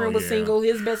best friend was single,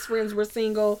 his best friends were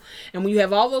single, and when you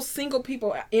have all those single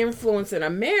people influencing a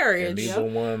marriage,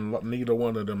 and neither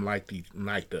one of them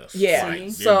liked us. Yeah.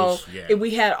 Right. So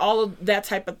we had all of that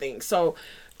type of thing. So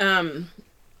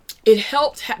it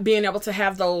helped being able to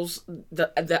have those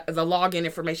the login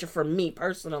information for me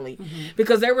personally,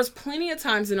 because there was plenty of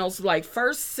times in those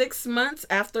first 6 months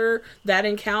after that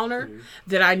encounter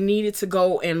that I needed to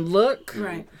go and look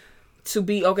to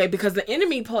be okay, because the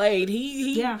enemy played.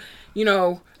 He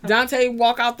Dante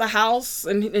walk out the house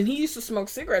and he used to smoke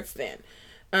cigarettes then,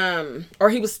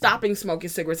 or he was stopping smoking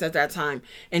cigarettes at that time,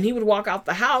 and he would walk out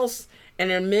the house. And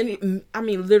then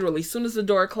literally, as soon as the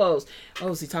door closed,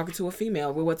 is he talking to a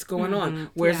female? Well, what's going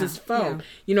on? Where's his phone?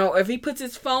 Yeah. If he puts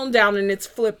his phone down and it's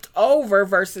flipped over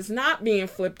versus not being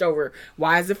flipped over,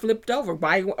 why is it flipped over?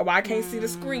 Why I can't see the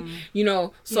screen?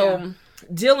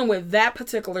 Dealing with that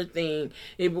particular thing,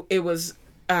 it was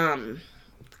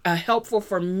helpful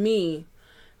for me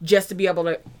just to be able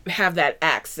to have that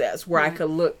access where I could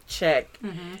look, check.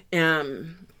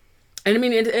 And I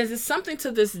mean, it's something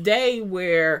to this day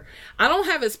where I don't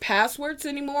have his passwords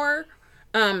anymore,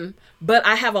 but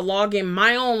I have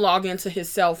my own login to his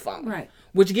cell phone, right,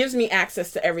 which gives me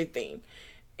access to everything.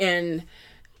 And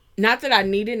not that I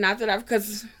need it,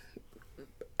 because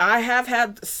I have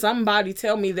had somebody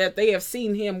tell me that they have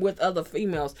seen him with other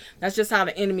females. That's just how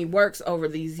the enemy works over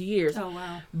these years. Oh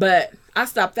wow! But I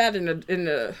stopped that and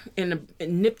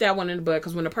nipped that one in the bud,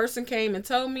 because when the person came and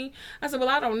told me, I said, "Well,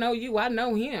 I don't know you. I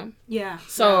know him." Yeah.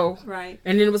 So right.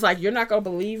 And then it was like, "You're not gonna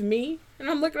believe me?" And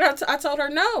I'm looking at her. I told her,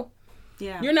 "No.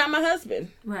 Yeah. You're not my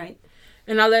husband." Right.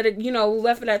 And I let it,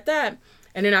 left it at that.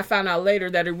 And then I found out later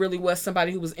that it really was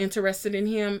somebody who was interested in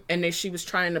him, and that she was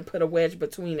trying to put a wedge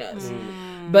between us.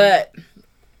 But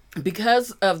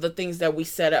because of the things that we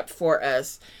set up for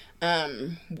us,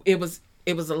 it was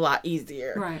a lot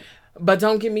easier. Right. But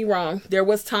don't get me wrong, there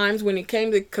was times when it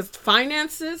came to, because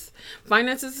finances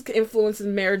influences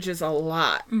marriages a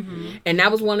lot. And that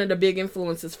was one of the big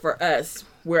influences for us,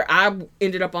 where I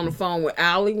ended up on the phone with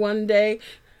Allie one day,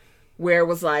 where it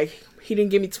was like, he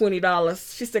didn't give me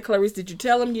 $20. She said, "Clarice, did you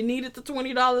tell him you needed the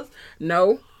 $20?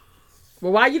 No.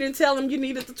 Well, why you didn't tell him you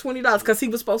needed the $20? Because he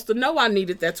was supposed to know I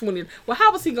needed that $20. Well,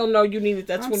 how was he going to know you needed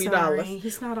that $20? I'm sorry.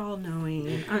 He's not all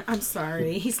knowing. I'm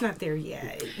sorry. He's not there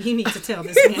yet. You need to tell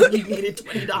this man you needed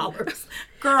 $20.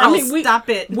 Girl, stop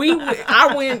it.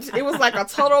 I went, it was like a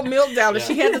total meltdown, and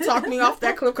she had to talk me off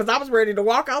that cliff, because I was ready to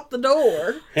walk out the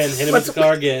door. And hit him with the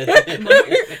car again.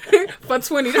 For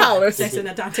 $20. Jackson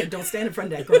and Dante, don't stand in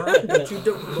front of that girl. Don't you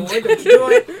do it, boy. Don't you do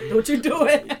it. Don't you do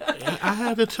it. I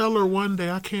had to tell her one day,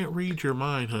 I can't read your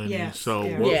mind, honey. Yes. So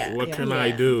what can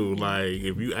I do? Like,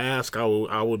 if you ask, I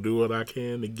will do what I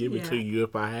can to give it to you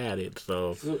if I had it.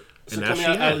 So coming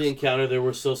out of the encounter, there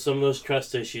were still some of those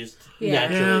trust issues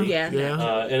naturally. Yeah.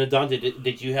 And Adante,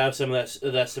 did you have some of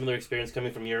that similar experience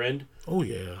coming from your end? Oh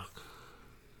yeah.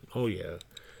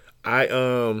 I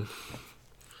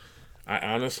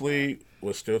honestly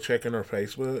was still checking her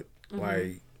Facebook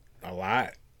like a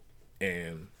lot,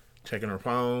 and checking her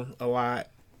phone a lot,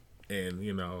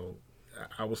 and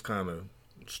I was kind of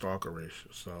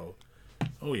stalkerish. So,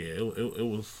 it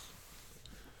was.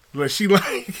 But she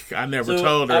I never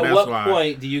told her. That's why. At what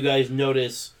point do you guys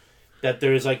notice that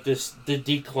there's like the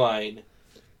decline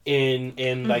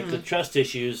in like the trust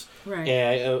issues, right?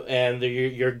 And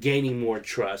you're gaining more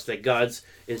trust, that God's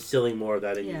instilling more of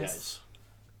that in you guys?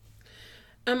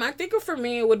 I think for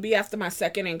me it would be after my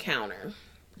second encounter.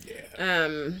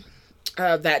 Yeah.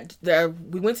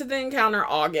 We went to the encounter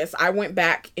August. I went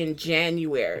back in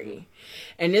January,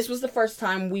 and this was the first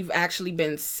time we've actually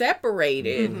been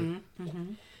separated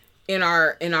in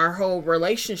our whole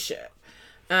relationship.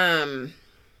 And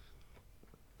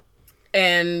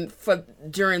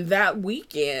during that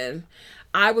weekend,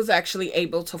 I was actually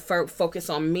able to focus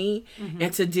on me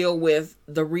and to deal with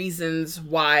the reasons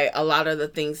why a lot of the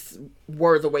things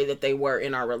were the way that they were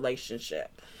in our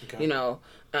relationship. Okay.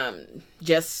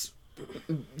 Just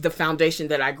the foundation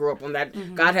that I grew up on, that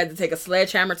God had to take a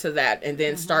sledgehammer to that and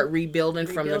then start rebuilding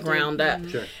from the ground up.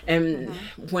 Sure. And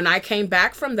when I came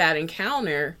back from that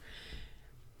encounter,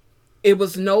 it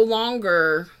was no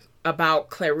longer about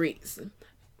Clarice.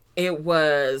 It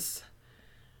was,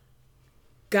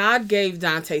 God gave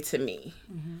Dante to me.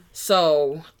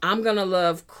 So I'm going to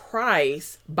love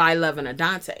Christ by loving a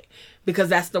Dante, because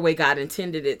that's the way God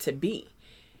intended it to be.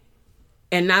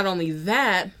 And not only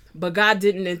that, but God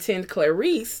didn't intend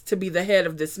Clarice to be the head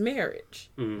of this marriage.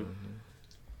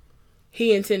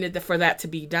 He intended for that to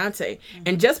be Dante.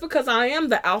 And just because I am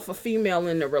the alpha female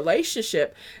in the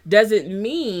relationship doesn't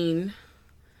mean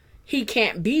he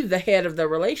can't be the head of the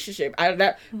relationship.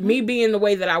 Me being the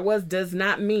way that I was does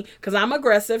not mean, because I'm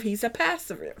aggressive, he's a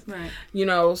passive.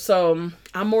 Right. So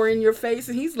I'm more in your face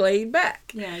and he's laid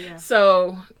back. Yeah.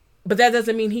 So, but that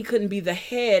doesn't mean he couldn't be the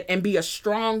head and be a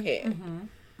strong head.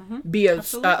 Be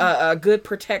a good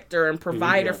protector and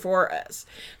provider for us.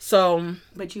 So,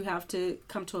 but you have to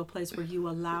come to a place where you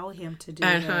allow him to do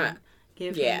that.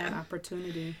 Give him that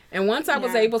opportunity. And once I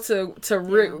was able to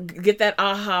get that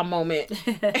aha moment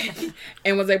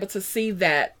and was able to see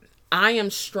that I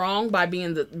am strong by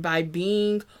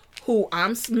being who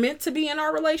I'm meant to be in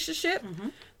our relationship,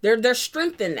 there's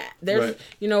strength in that. There's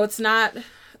it's not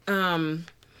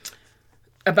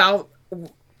about,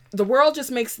 the world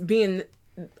just makes being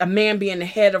a man being the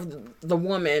head of the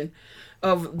woman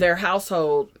of their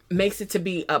household makes it to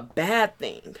be a bad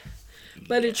thing.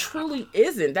 But it truly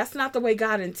isn't. That's not the way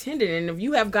God intended. And if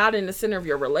you have God in the center of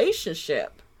your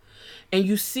relationship and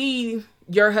you see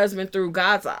your husband through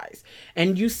God's eyes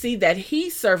and you see that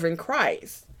he's serving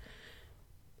Christ,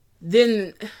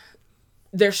 then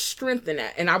there's strength in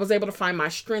that. And I was able to find my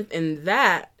strength in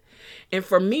that. And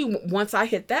for me, once I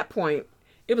hit that point,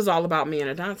 it was all about me and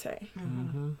Adante.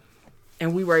 Mm-hmm.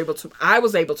 And I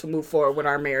was able to move forward with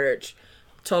our marriage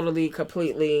totally,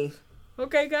 completely.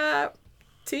 Okay, God,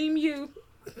 team you.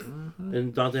 Mm-hmm.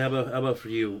 And Dante, how about for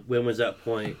you? When was that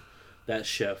point, that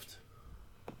shift?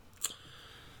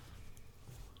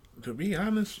 To be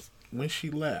honest, when she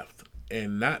left,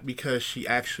 and not because she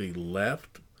actually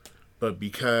left, but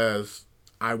because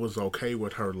I was okay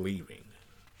with her leaving.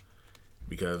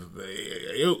 Because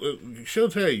she'll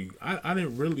tell you, I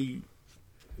didn't really,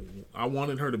 I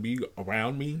wanted her to be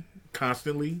around me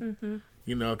constantly, mm-hmm.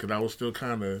 you know, because I was still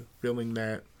kind of feeling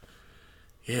that,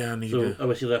 I need to.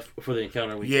 So, she left for the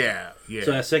encounter weekend. Yeah.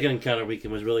 So that second encounter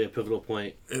weekend was really a pivotal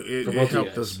point for both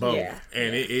helped us both. Yeah.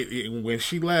 And it when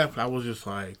she left, I was just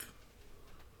like,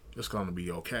 it's going to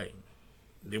be okay.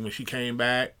 Then when she came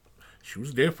back, she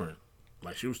was different.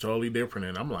 Like, she was totally different.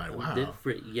 And I'm like, wow. I'm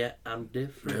different, yeah, I'm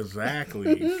different.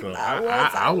 Exactly. So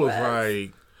I was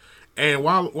like, and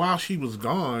while she was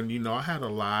gone, you know, I had a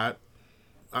lot.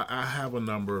 I have a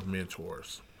number of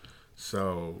mentors.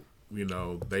 So, you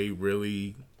know, they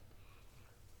really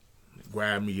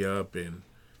grabbed me up and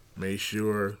made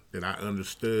sure that I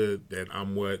understood that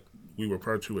I'm what we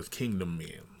refer to as kingdom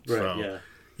men. Right, so, yeah.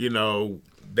 You know,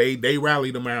 they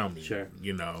rallied around me. Sure.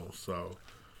 You know, so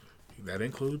that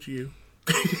includes you.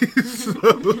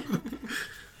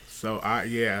 So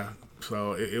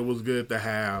it was good to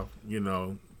have, you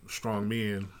know, strong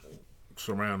men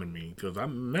surrounding me, because I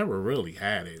never really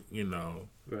had it, you know.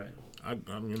 Right.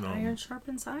 I'm you know, iron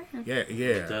sharpens iron. Yeah.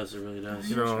 It does. It really does.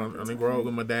 You know, I didn't grow up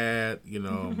with my dad. You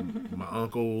know, my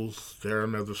uncles, they're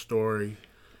another story.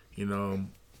 You know,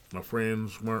 my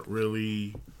friends weren't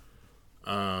really,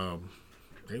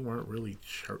 they weren't really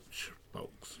church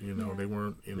folks. You know, they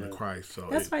weren't into Christ. So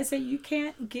that's why I say you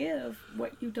can't give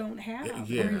what you don't have, or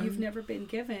you've never been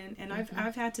given. And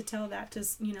I've had to tell that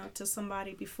to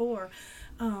somebody before.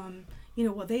 You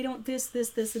know, well, they don't this,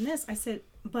 and this. I said,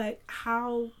 but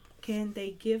how can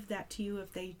they give that to you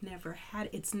if they never had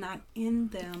it? It's not in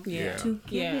them to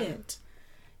give it.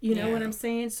 You know what I'm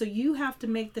saying? So you have to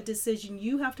make the decision.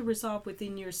 You have to resolve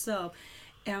within yourself.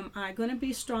 Am I going to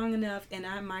be strong enough, and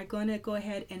am I going to go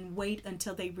ahead and wait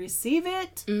until they receive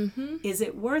it? Mm-hmm. Is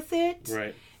it worth it?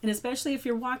 Right. And especially if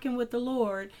you're walking with the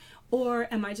Lord, or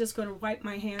am I just going to wipe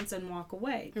my hands and walk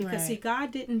away? Because see,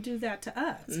 God didn't do that to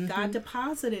us. Mm-hmm. God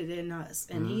deposited in us,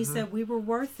 and He said we were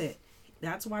worth it.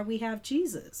 That's why we have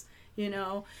Jesus, you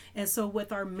know. And so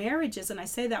with our marriages, and I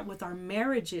say that with our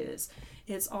marriages,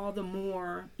 it's all the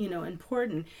more, you know,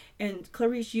 important. And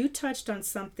Clarice, you touched on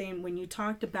something when you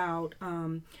talked about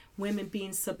women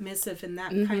being submissive and that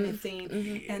kind of thing.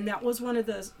 Mm-hmm. And that was one of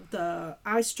the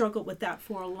I struggled with that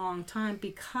for a long time,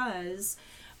 because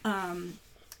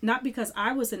not because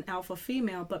I was an alpha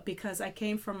female, but because I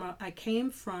came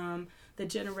from the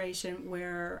generation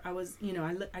where I was, you know,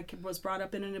 I was brought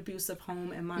up in an abusive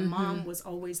home, and my mom was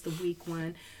always the weak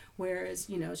one. Whereas,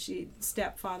 you know,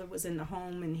 stepfather was in the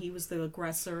home and he was the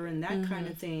aggressor and that kind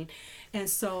of thing. And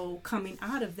so coming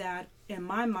out of that, in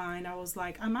my mind, I was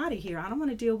like, I'm out of here. I don't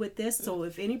want to deal with this. So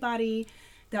if anybody,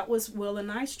 that was Will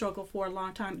and I struggled for a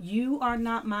long time. You are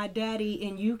not my daddy,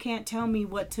 and you can't tell me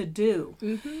what to do.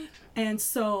 Mm-hmm. And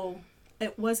so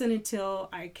it wasn't until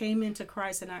I came into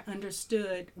Christ and I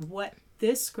understood what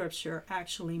this scripture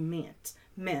actually meant.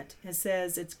 It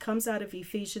says, it comes out of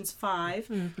Ephesians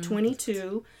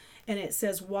 5:22, and it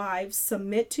says, wives,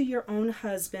 submit to your own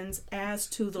husbands as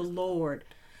to the Lord.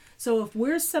 So if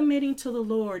we're submitting to the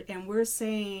Lord and we're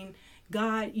saying,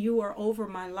 God, you are over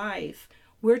my life,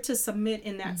 we're to submit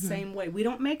in that same way. We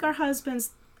don't make our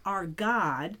husbands our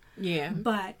God,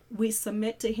 but we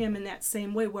submit to Him in that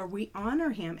same way, where we honor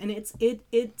Him. And it's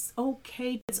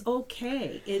okay.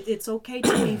 It's okay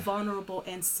to be vulnerable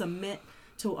and submit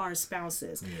to our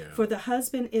spouses. For the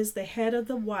husband is the head of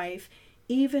the wife,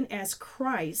 even as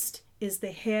Christ is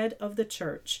the head of the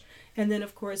church. And then,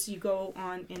 of course, you go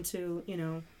on into, you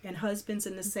know, and husbands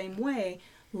in the same way,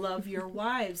 love your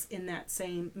wives in that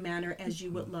same manner as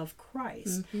you would love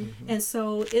Christ. And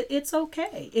so it's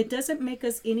okay. It doesn't make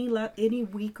us any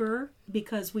weaker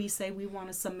because we say we want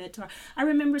to submit to I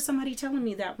remember somebody telling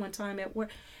me that one time at work.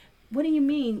 What do you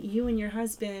mean you and your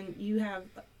husband,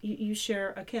 you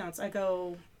share accounts? I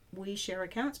go, we share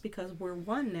accounts because we're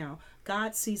one now.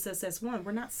 God sees us as one.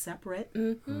 We're not separate.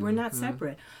 We're not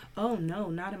separate. Oh, no,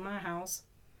 not in my house.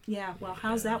 Yeah, well,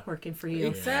 how's that working for you?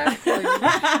 Exactly.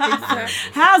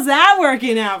 How's that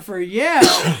working out for you?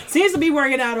 Seems to be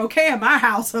working out okay in my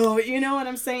household. You know what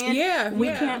I'm saying? Yeah. We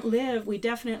can't live. We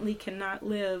definitely cannot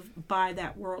live by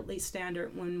that worldly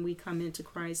standard when we come into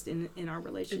Christ in our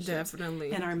relationship.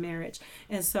 Definitely. In our marriage.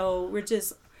 And so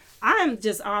I'm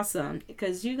just awesome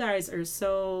because you guys are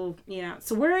so,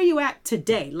 So where are you at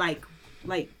today? Like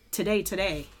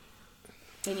today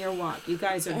in your walk? You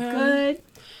guys are good?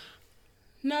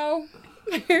 No.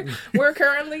 We're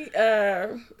currently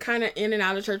kind of in and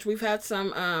out of church. We've had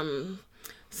some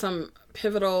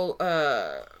pivotal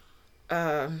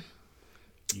events.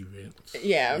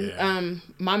 Yeah.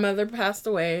 My mother passed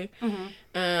away.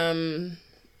 Mm-hmm.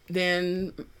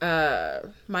 Then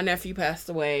my nephew passed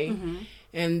away. Mm-hmm.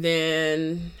 And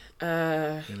then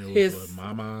his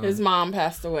mom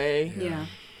passed away. Yeah.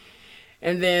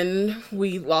 And then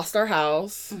we lost our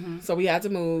house. Mm-hmm. So we had to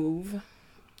move.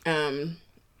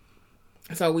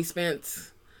 So we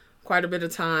spent quite a bit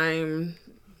of time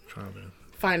trying to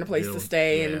find a place to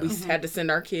stay, and we had to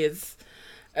send our kids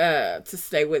to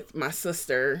stay with my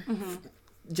sister,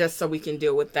 just so we can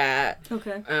deal with that.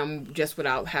 Okay. Just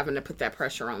without having to put that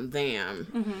pressure on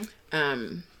them.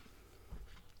 And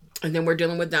then we're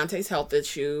dealing with Dante's health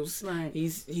issues. Right.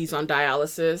 He's on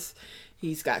dialysis.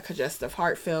 He's got congestive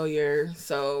heart failure.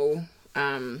 So,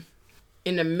 in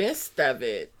the midst of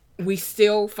it, we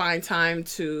still find time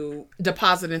to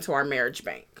deposit into our marriage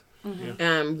bank.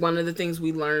 Mm-hmm. One of the things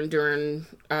we learned during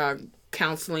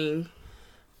counseling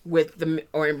or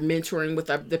mentoring with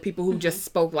the people who just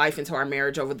spoke life into our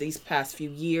marriage over these past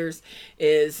few years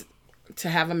is to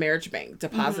have a marriage bank,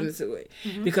 deposit into it.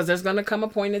 Mm-hmm. Because there's going to come a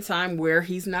point in time where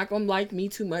he's not going to like me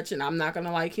too much and I'm not going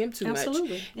to like him too much.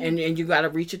 Yeah. And you got to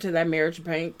reach into that marriage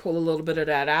bank, pull a little bit of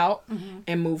that out,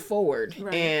 and move forward.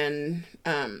 Right. And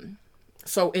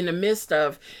so in the midst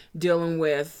of dealing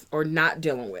with or not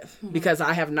dealing with, because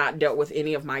I have not dealt with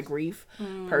any of my grief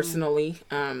personally.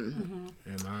 And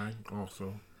I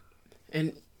also.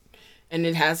 And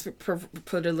it has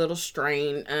put a little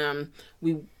strain.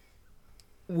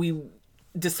 We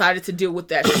decided to deal with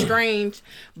that strain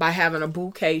by having a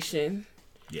boocation.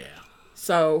 Yeah.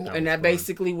 So, and that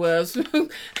basically was,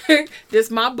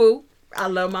 this my boo. I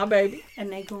love my baby.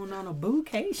 And they going on a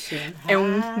boocation.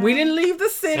 And we didn't leave the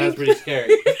city. Sounds pretty scary.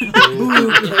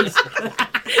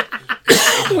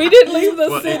 We didn't leave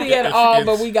the city at all,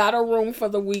 but we got a room for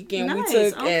the weekend. Nice.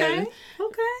 We took and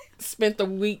spent the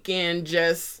weekend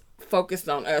just focused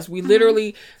on us. We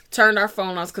literally turned our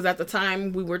phone on because at the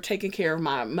time we were taking care of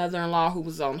my mother-in-law who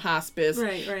was on hospice.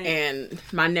 Right. And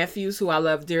my nephews, who I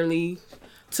love dearly,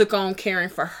 took on caring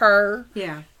for her.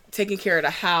 Yeah. Taking care of the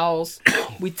house.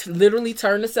 We literally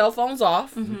turned the cell phones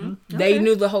off. Mm-hmm. They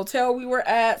knew the hotel we were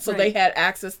at, so they had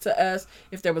access to us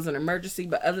if there was an emergency.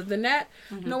 But other than that,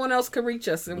 no one else could reach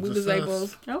us. And we was able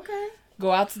to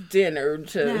go out to dinner,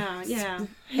 to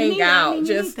hang out.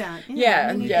 Just a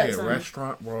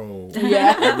restaurant roll.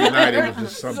 Yeah. Every night it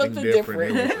was just something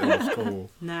different. It was cool.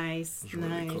 Nice. It was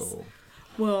really cool.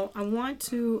 Well, I want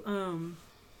to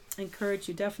encourage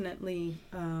you definitely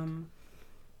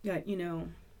that,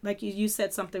 like you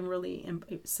said something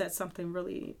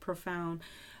really profound,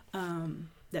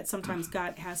 that sometimes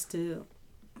God has to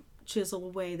chisel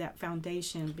away that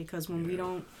foundation, because when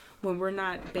we're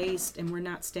not based and we're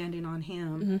not standing on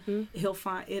Him,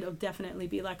 it'll definitely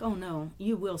be like, oh no,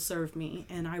 you will serve me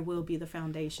and I will be the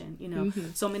foundation.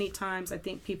 So many times I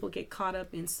think people get caught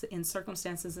up in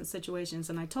circumstances and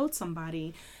situations, and I told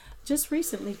somebody just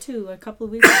recently too, a couple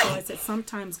of weeks ago, I said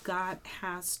sometimes God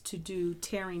has to do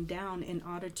tearing down in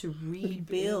order to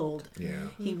rebuild. Yeah.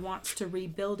 He wants to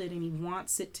rebuild it, and He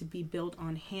wants it to be built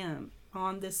on Him.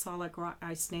 On this solid rock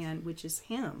I stand, which is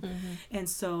Him. And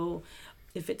so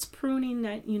if it's pruning,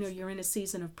 that you're in a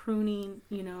season of pruning,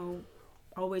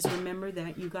 always remember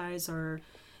that you guys are,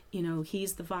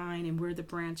 He's the vine and we're the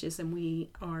branches, and we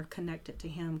are connected to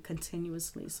Him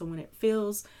continuously. So when it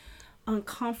feels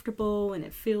uncomfortable and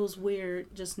it feels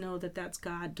weird, just know that that's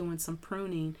God doing some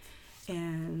pruning,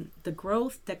 and the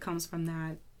growth that comes from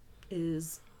that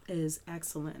is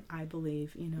excellent, I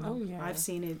believe. I've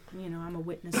seen it, I'm a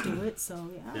witness to it, so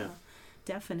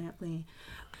definitely.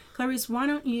 Clarice, why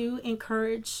don't you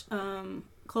encourage,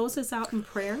 close us out in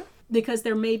prayer, because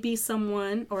there may be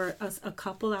someone or a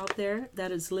couple out there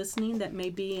that is listening that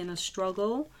may be in a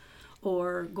struggle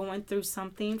or going through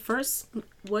something. First,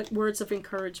 what words of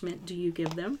encouragement do you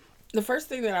give them? The first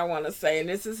thing that I want to say, and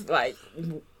this is like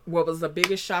what was the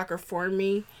biggest shocker for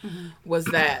me, was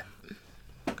that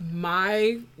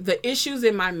the issues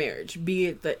in my marriage, be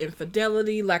it the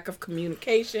infidelity, lack of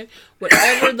communication,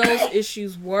 whatever those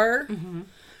issues were,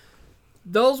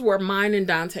 those were mine and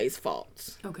Dante's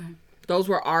faults. Okay. Those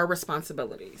were our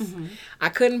responsibilities. I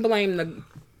couldn't blame the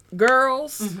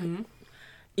girls,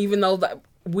 even though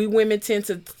we women tend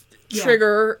to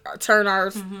turn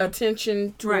our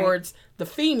attention towards the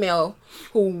female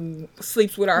who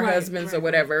sleeps with our husbands or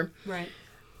whatever. Right.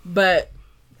 But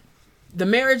the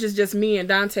marriage is just me and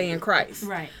Dante and Christ.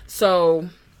 Right. So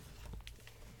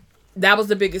that was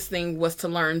the biggest thing, was to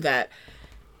learn that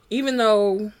even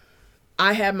though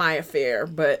I had my affair,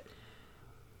 but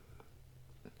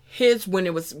when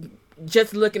it was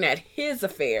just looking at his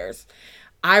affairs,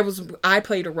 I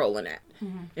played a role in that.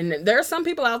 And there are some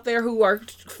people out there who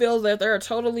feel that they're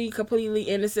totally, completely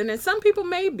innocent, and some people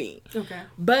may be. Okay.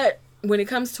 But when it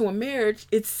comes to a marriage,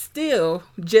 it's still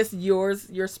just your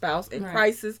spouse, and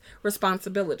Christ's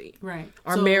responsibility. Right.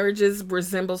 Our marriages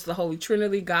resembles the Holy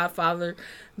Trinity, God, Father,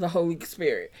 the Holy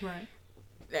Spirit. Right.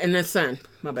 And the Son.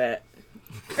 My bad.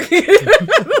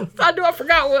 I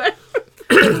forgot what.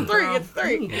 It's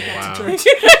three. Wow.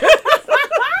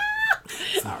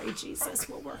 Sorry, Jesus.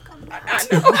 We'll work on that.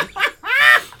 I know.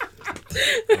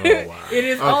 Oh, wow. It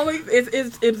is always,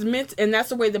 it's meant, and that's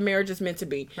the way the marriage is meant to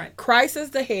be. Right. Christ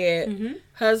is the head,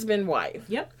 husband, wife.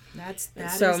 Yep. That is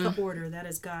the order. That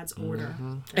is God's order.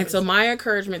 And so my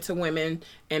encouragement to women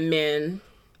and men,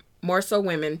 more so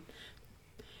women,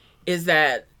 is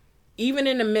that even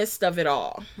in the midst of it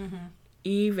all,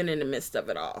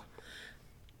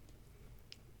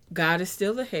 God is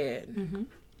still the head.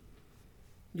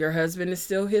 Your husband is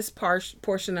still his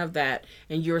portion of that,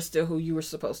 and you're still who you were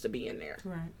supposed to be in there.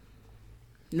 Right.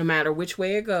 No matter which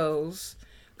way it goes,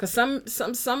 because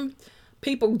some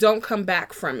people don't come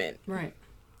back from it. Right.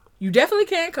 You definitely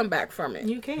can come back from it.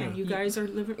 You can. You guys are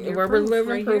living. We're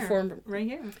living proof right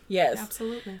here. Yes.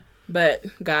 Absolutely. But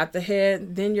God the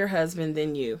head, then your husband,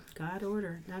 then you. God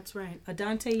order. That's right.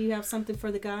 Adante, you have something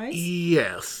for the guys?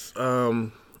 Yes.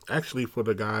 Actually, for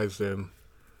the guys and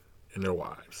their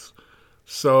wives.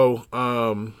 So,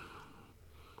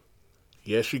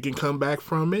 yes, you can come back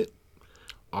from it.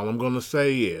 All I'm going to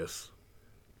say is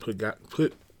put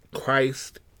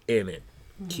Christ in it.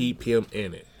 Keep him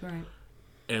in it. Right.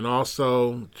 And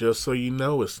also, just so you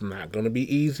know, it's not going to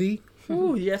be easy.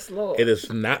 Ooh, yes, Lord. It is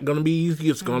not going to be easy.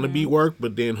 It's going to be work.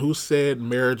 But then who said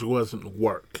marriage wasn't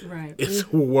work? Right.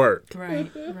 It's work. Right.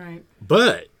 Right.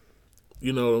 But,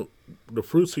 the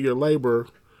fruits of your labor,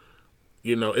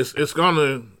 it's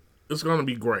gonna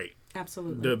be great.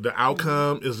 Absolutely. The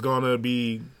outcome is gonna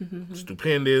be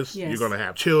stupendous. Yes. You're gonna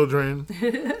have children.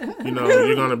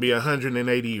 You're gonna be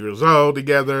 180 years old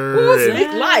together. Ooh,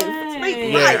 speak life.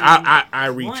 Speak life. I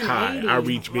reach high. I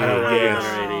reach big. Yes.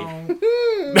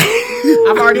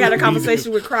 I've already had a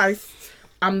conversation with Christ.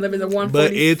 I'm living the 146.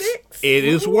 But it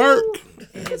is work.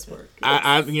 It is work.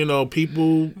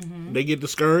 People they get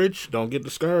discouraged. Don't get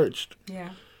discouraged. Yeah.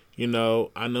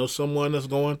 I know someone that's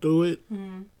going through it,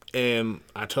 and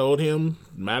I told him.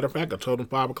 Matter of fact, I told him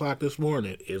 5:00 this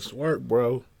morning. It's work,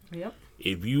 bro. Yep.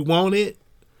 If you want it,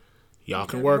 y'all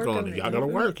can work on it. Y'all gotta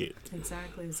work it.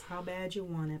 Exactly. It's how bad you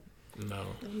want it. No.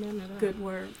 Good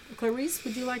word. Clarice,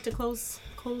 would you like to close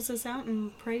us out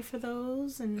and pray for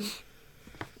those? And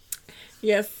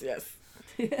Yes.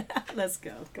 Let's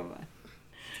go. Come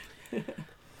on.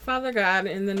 Father God,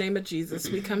 in the name of Jesus,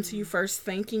 we come to you first,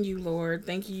 thanking you, Lord.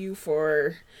 Thank you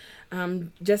for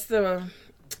just the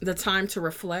time to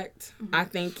reflect. I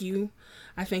thank you.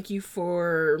 I thank you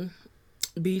for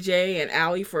BJ and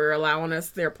Allie for allowing us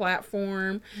their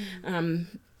platform,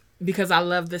 because I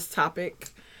love this topic.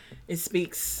 It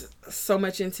speaks so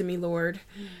much into me, Lord.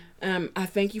 I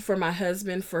thank you for my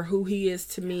husband, for who he is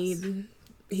to me.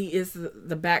 He is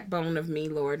the backbone of me,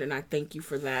 Lord, and I thank you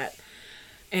for that.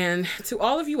 And to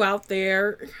all of you out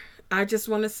there, I just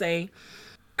want to say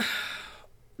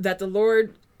that the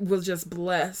Lord will just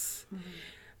bless.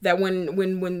 That when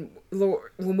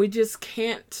we just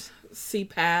can't see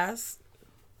past,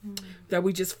 that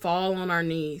we just fall on our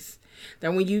knees.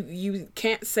 That when you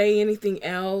can't say anything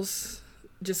else,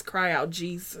 just cry out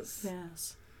Jesus.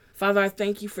 Yes. Father, I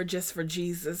thank you for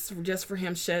Jesus, just for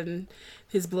him shedding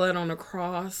his blood on the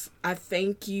cross. I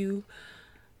thank you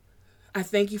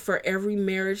for every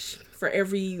marriage, for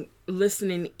every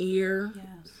listening ear. Yes.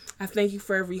 I thank you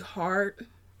for every heart,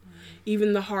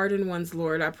 even the hardened ones,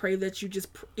 Lord. I pray that you just,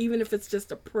 even if it's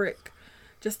just a prick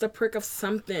of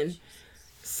something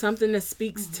that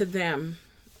speaks to them.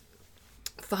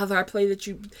 Father, I pray that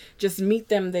you just meet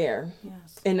them there,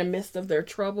 Yes. in the midst of their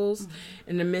troubles,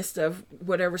 in the midst of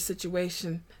whatever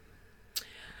situation.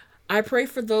 I pray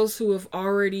for those who have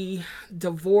already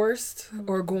divorced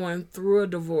or going through a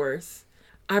divorce.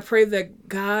 I pray that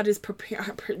God is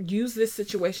use this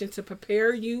situation to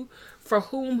prepare you for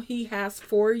whom he has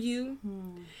for you.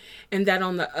 And that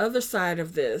on the other side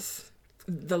of this,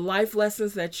 the life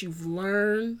lessons that you've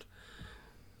learned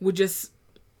would just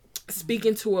speak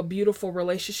into a beautiful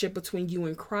relationship between you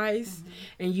and Christ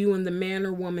and you and the man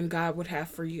or woman God would have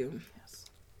for you.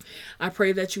 I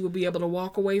pray that you will be able to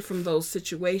walk away from those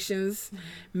situations,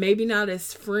 maybe not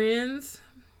as friends,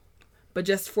 but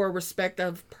just for a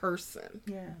respective person.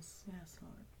 Yes,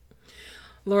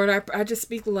 Lord. Lord, I just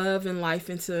speak love and life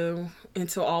into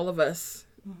all of us,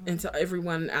 into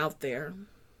everyone out there.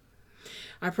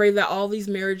 I pray that all these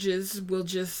marriages will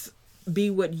just be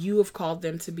what you have called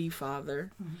them to be,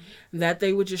 Father. That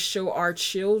they would just show our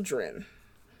children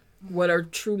what our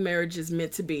true marriage is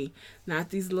meant to be. Not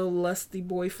these little lusty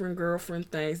boyfriend, girlfriend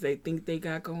things they think they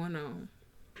got going on.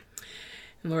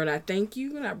 And Lord, I thank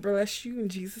you and I bless you in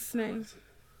Jesus' name.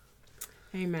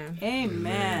 Amen.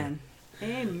 Amen.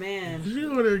 Amen.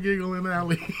 You were there giggling,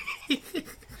 Allie.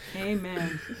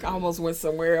 Amen. I almost went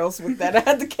somewhere else with that. I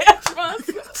had to catch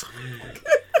myself.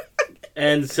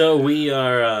 And so we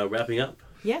are wrapping up.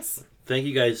 Yes. Thank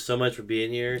you guys so much for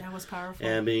being here. That was powerful.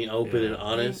 And being open and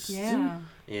honest. Yeah.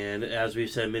 And as we've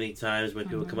said many times, when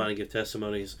people come out and give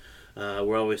testimonies,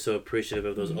 we're always so appreciative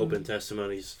of those open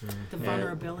testimonies. The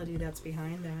vulnerability that's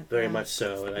behind that. Very much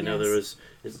so. And I know there was,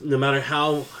 no matter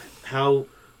how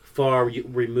far you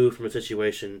removed from a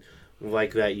situation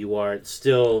like that you are, it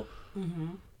still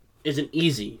isn't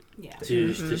easy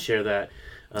to share that.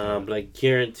 But I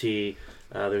guarantee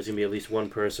there's going to be at least one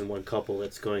person, one couple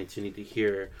that's going to need to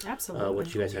hear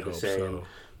what you guys have to say. So.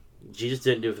 Jesus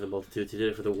didn't do it for the multitude; he did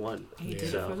it for the one. He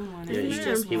did it for the one.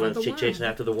 He went chasing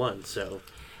after the one. So,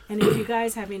 and if you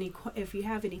guys have any,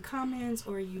 comments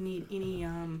or you need any,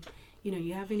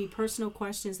 you have any personal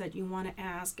questions that you want to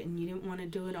ask and you didn't want to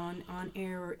do it on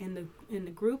air or in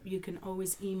the group, you can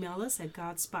always email us at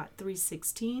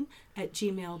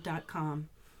godspot316@gmail.com.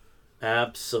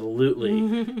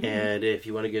 Absolutely. And if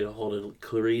you want to get a hold of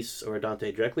Clarice or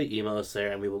Dante directly, email us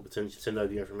there and we will send out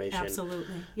the information.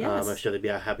 Absolutely. Yes. I'm sure they'd be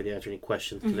happy to answer any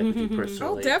questions connected with you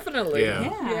personally. Oh, definitely.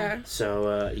 Yeah.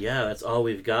 So, that's all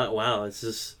we've got. Wow, it's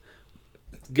just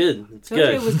good. It's Told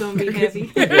good. you it was going to be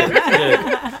heavy.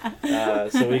 It's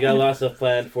good. So we got lots of stuff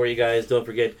planned for you guys. Don't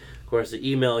forget, of course, the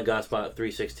email at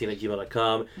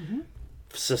godspot316@gmail.com.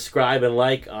 Subscribe and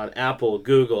like on Apple,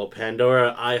 Google,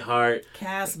 Pandora, iHeart,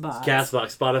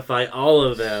 Castbox, Spotify, all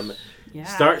of them. Yeah.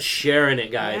 Start sharing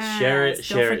it, guys. Yes. Share it.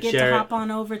 Don't forget to hop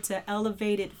on over to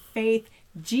Elevated Faith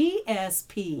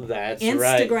GSP. That's Instagram.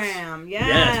 right. Instagram.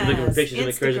 Yes. We're looking for pictures and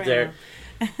encouragement there.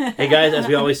 Hey guys, as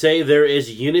we always say, there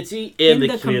is unity in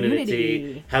the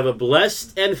community. Have a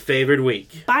blessed and favored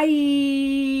week.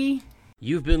 Bye.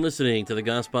 You've been listening to the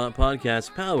Godspot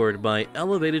Podcast powered by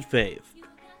Elevated Faith.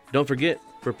 Don't forget,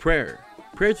 for prayer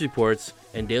reports,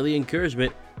 and daily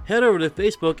encouragement, head over to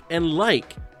Facebook and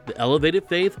like the Elevated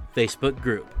Faith Facebook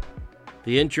group.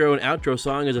 The intro and outro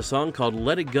song is a song called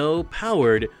Let It Go,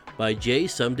 powered by J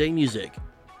Someday Music.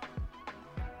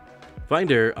 Find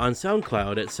her on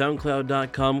SoundCloud at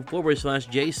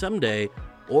soundcloud.com/JSomeday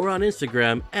or on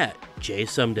Instagram at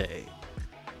JSomeday.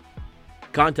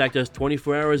 Contact us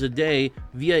 24 hours a day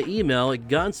via email at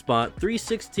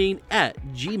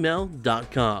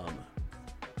godspot316@gmail.com.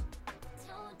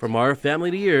 From our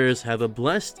family to yours, have a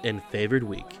blessed and favored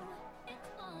week.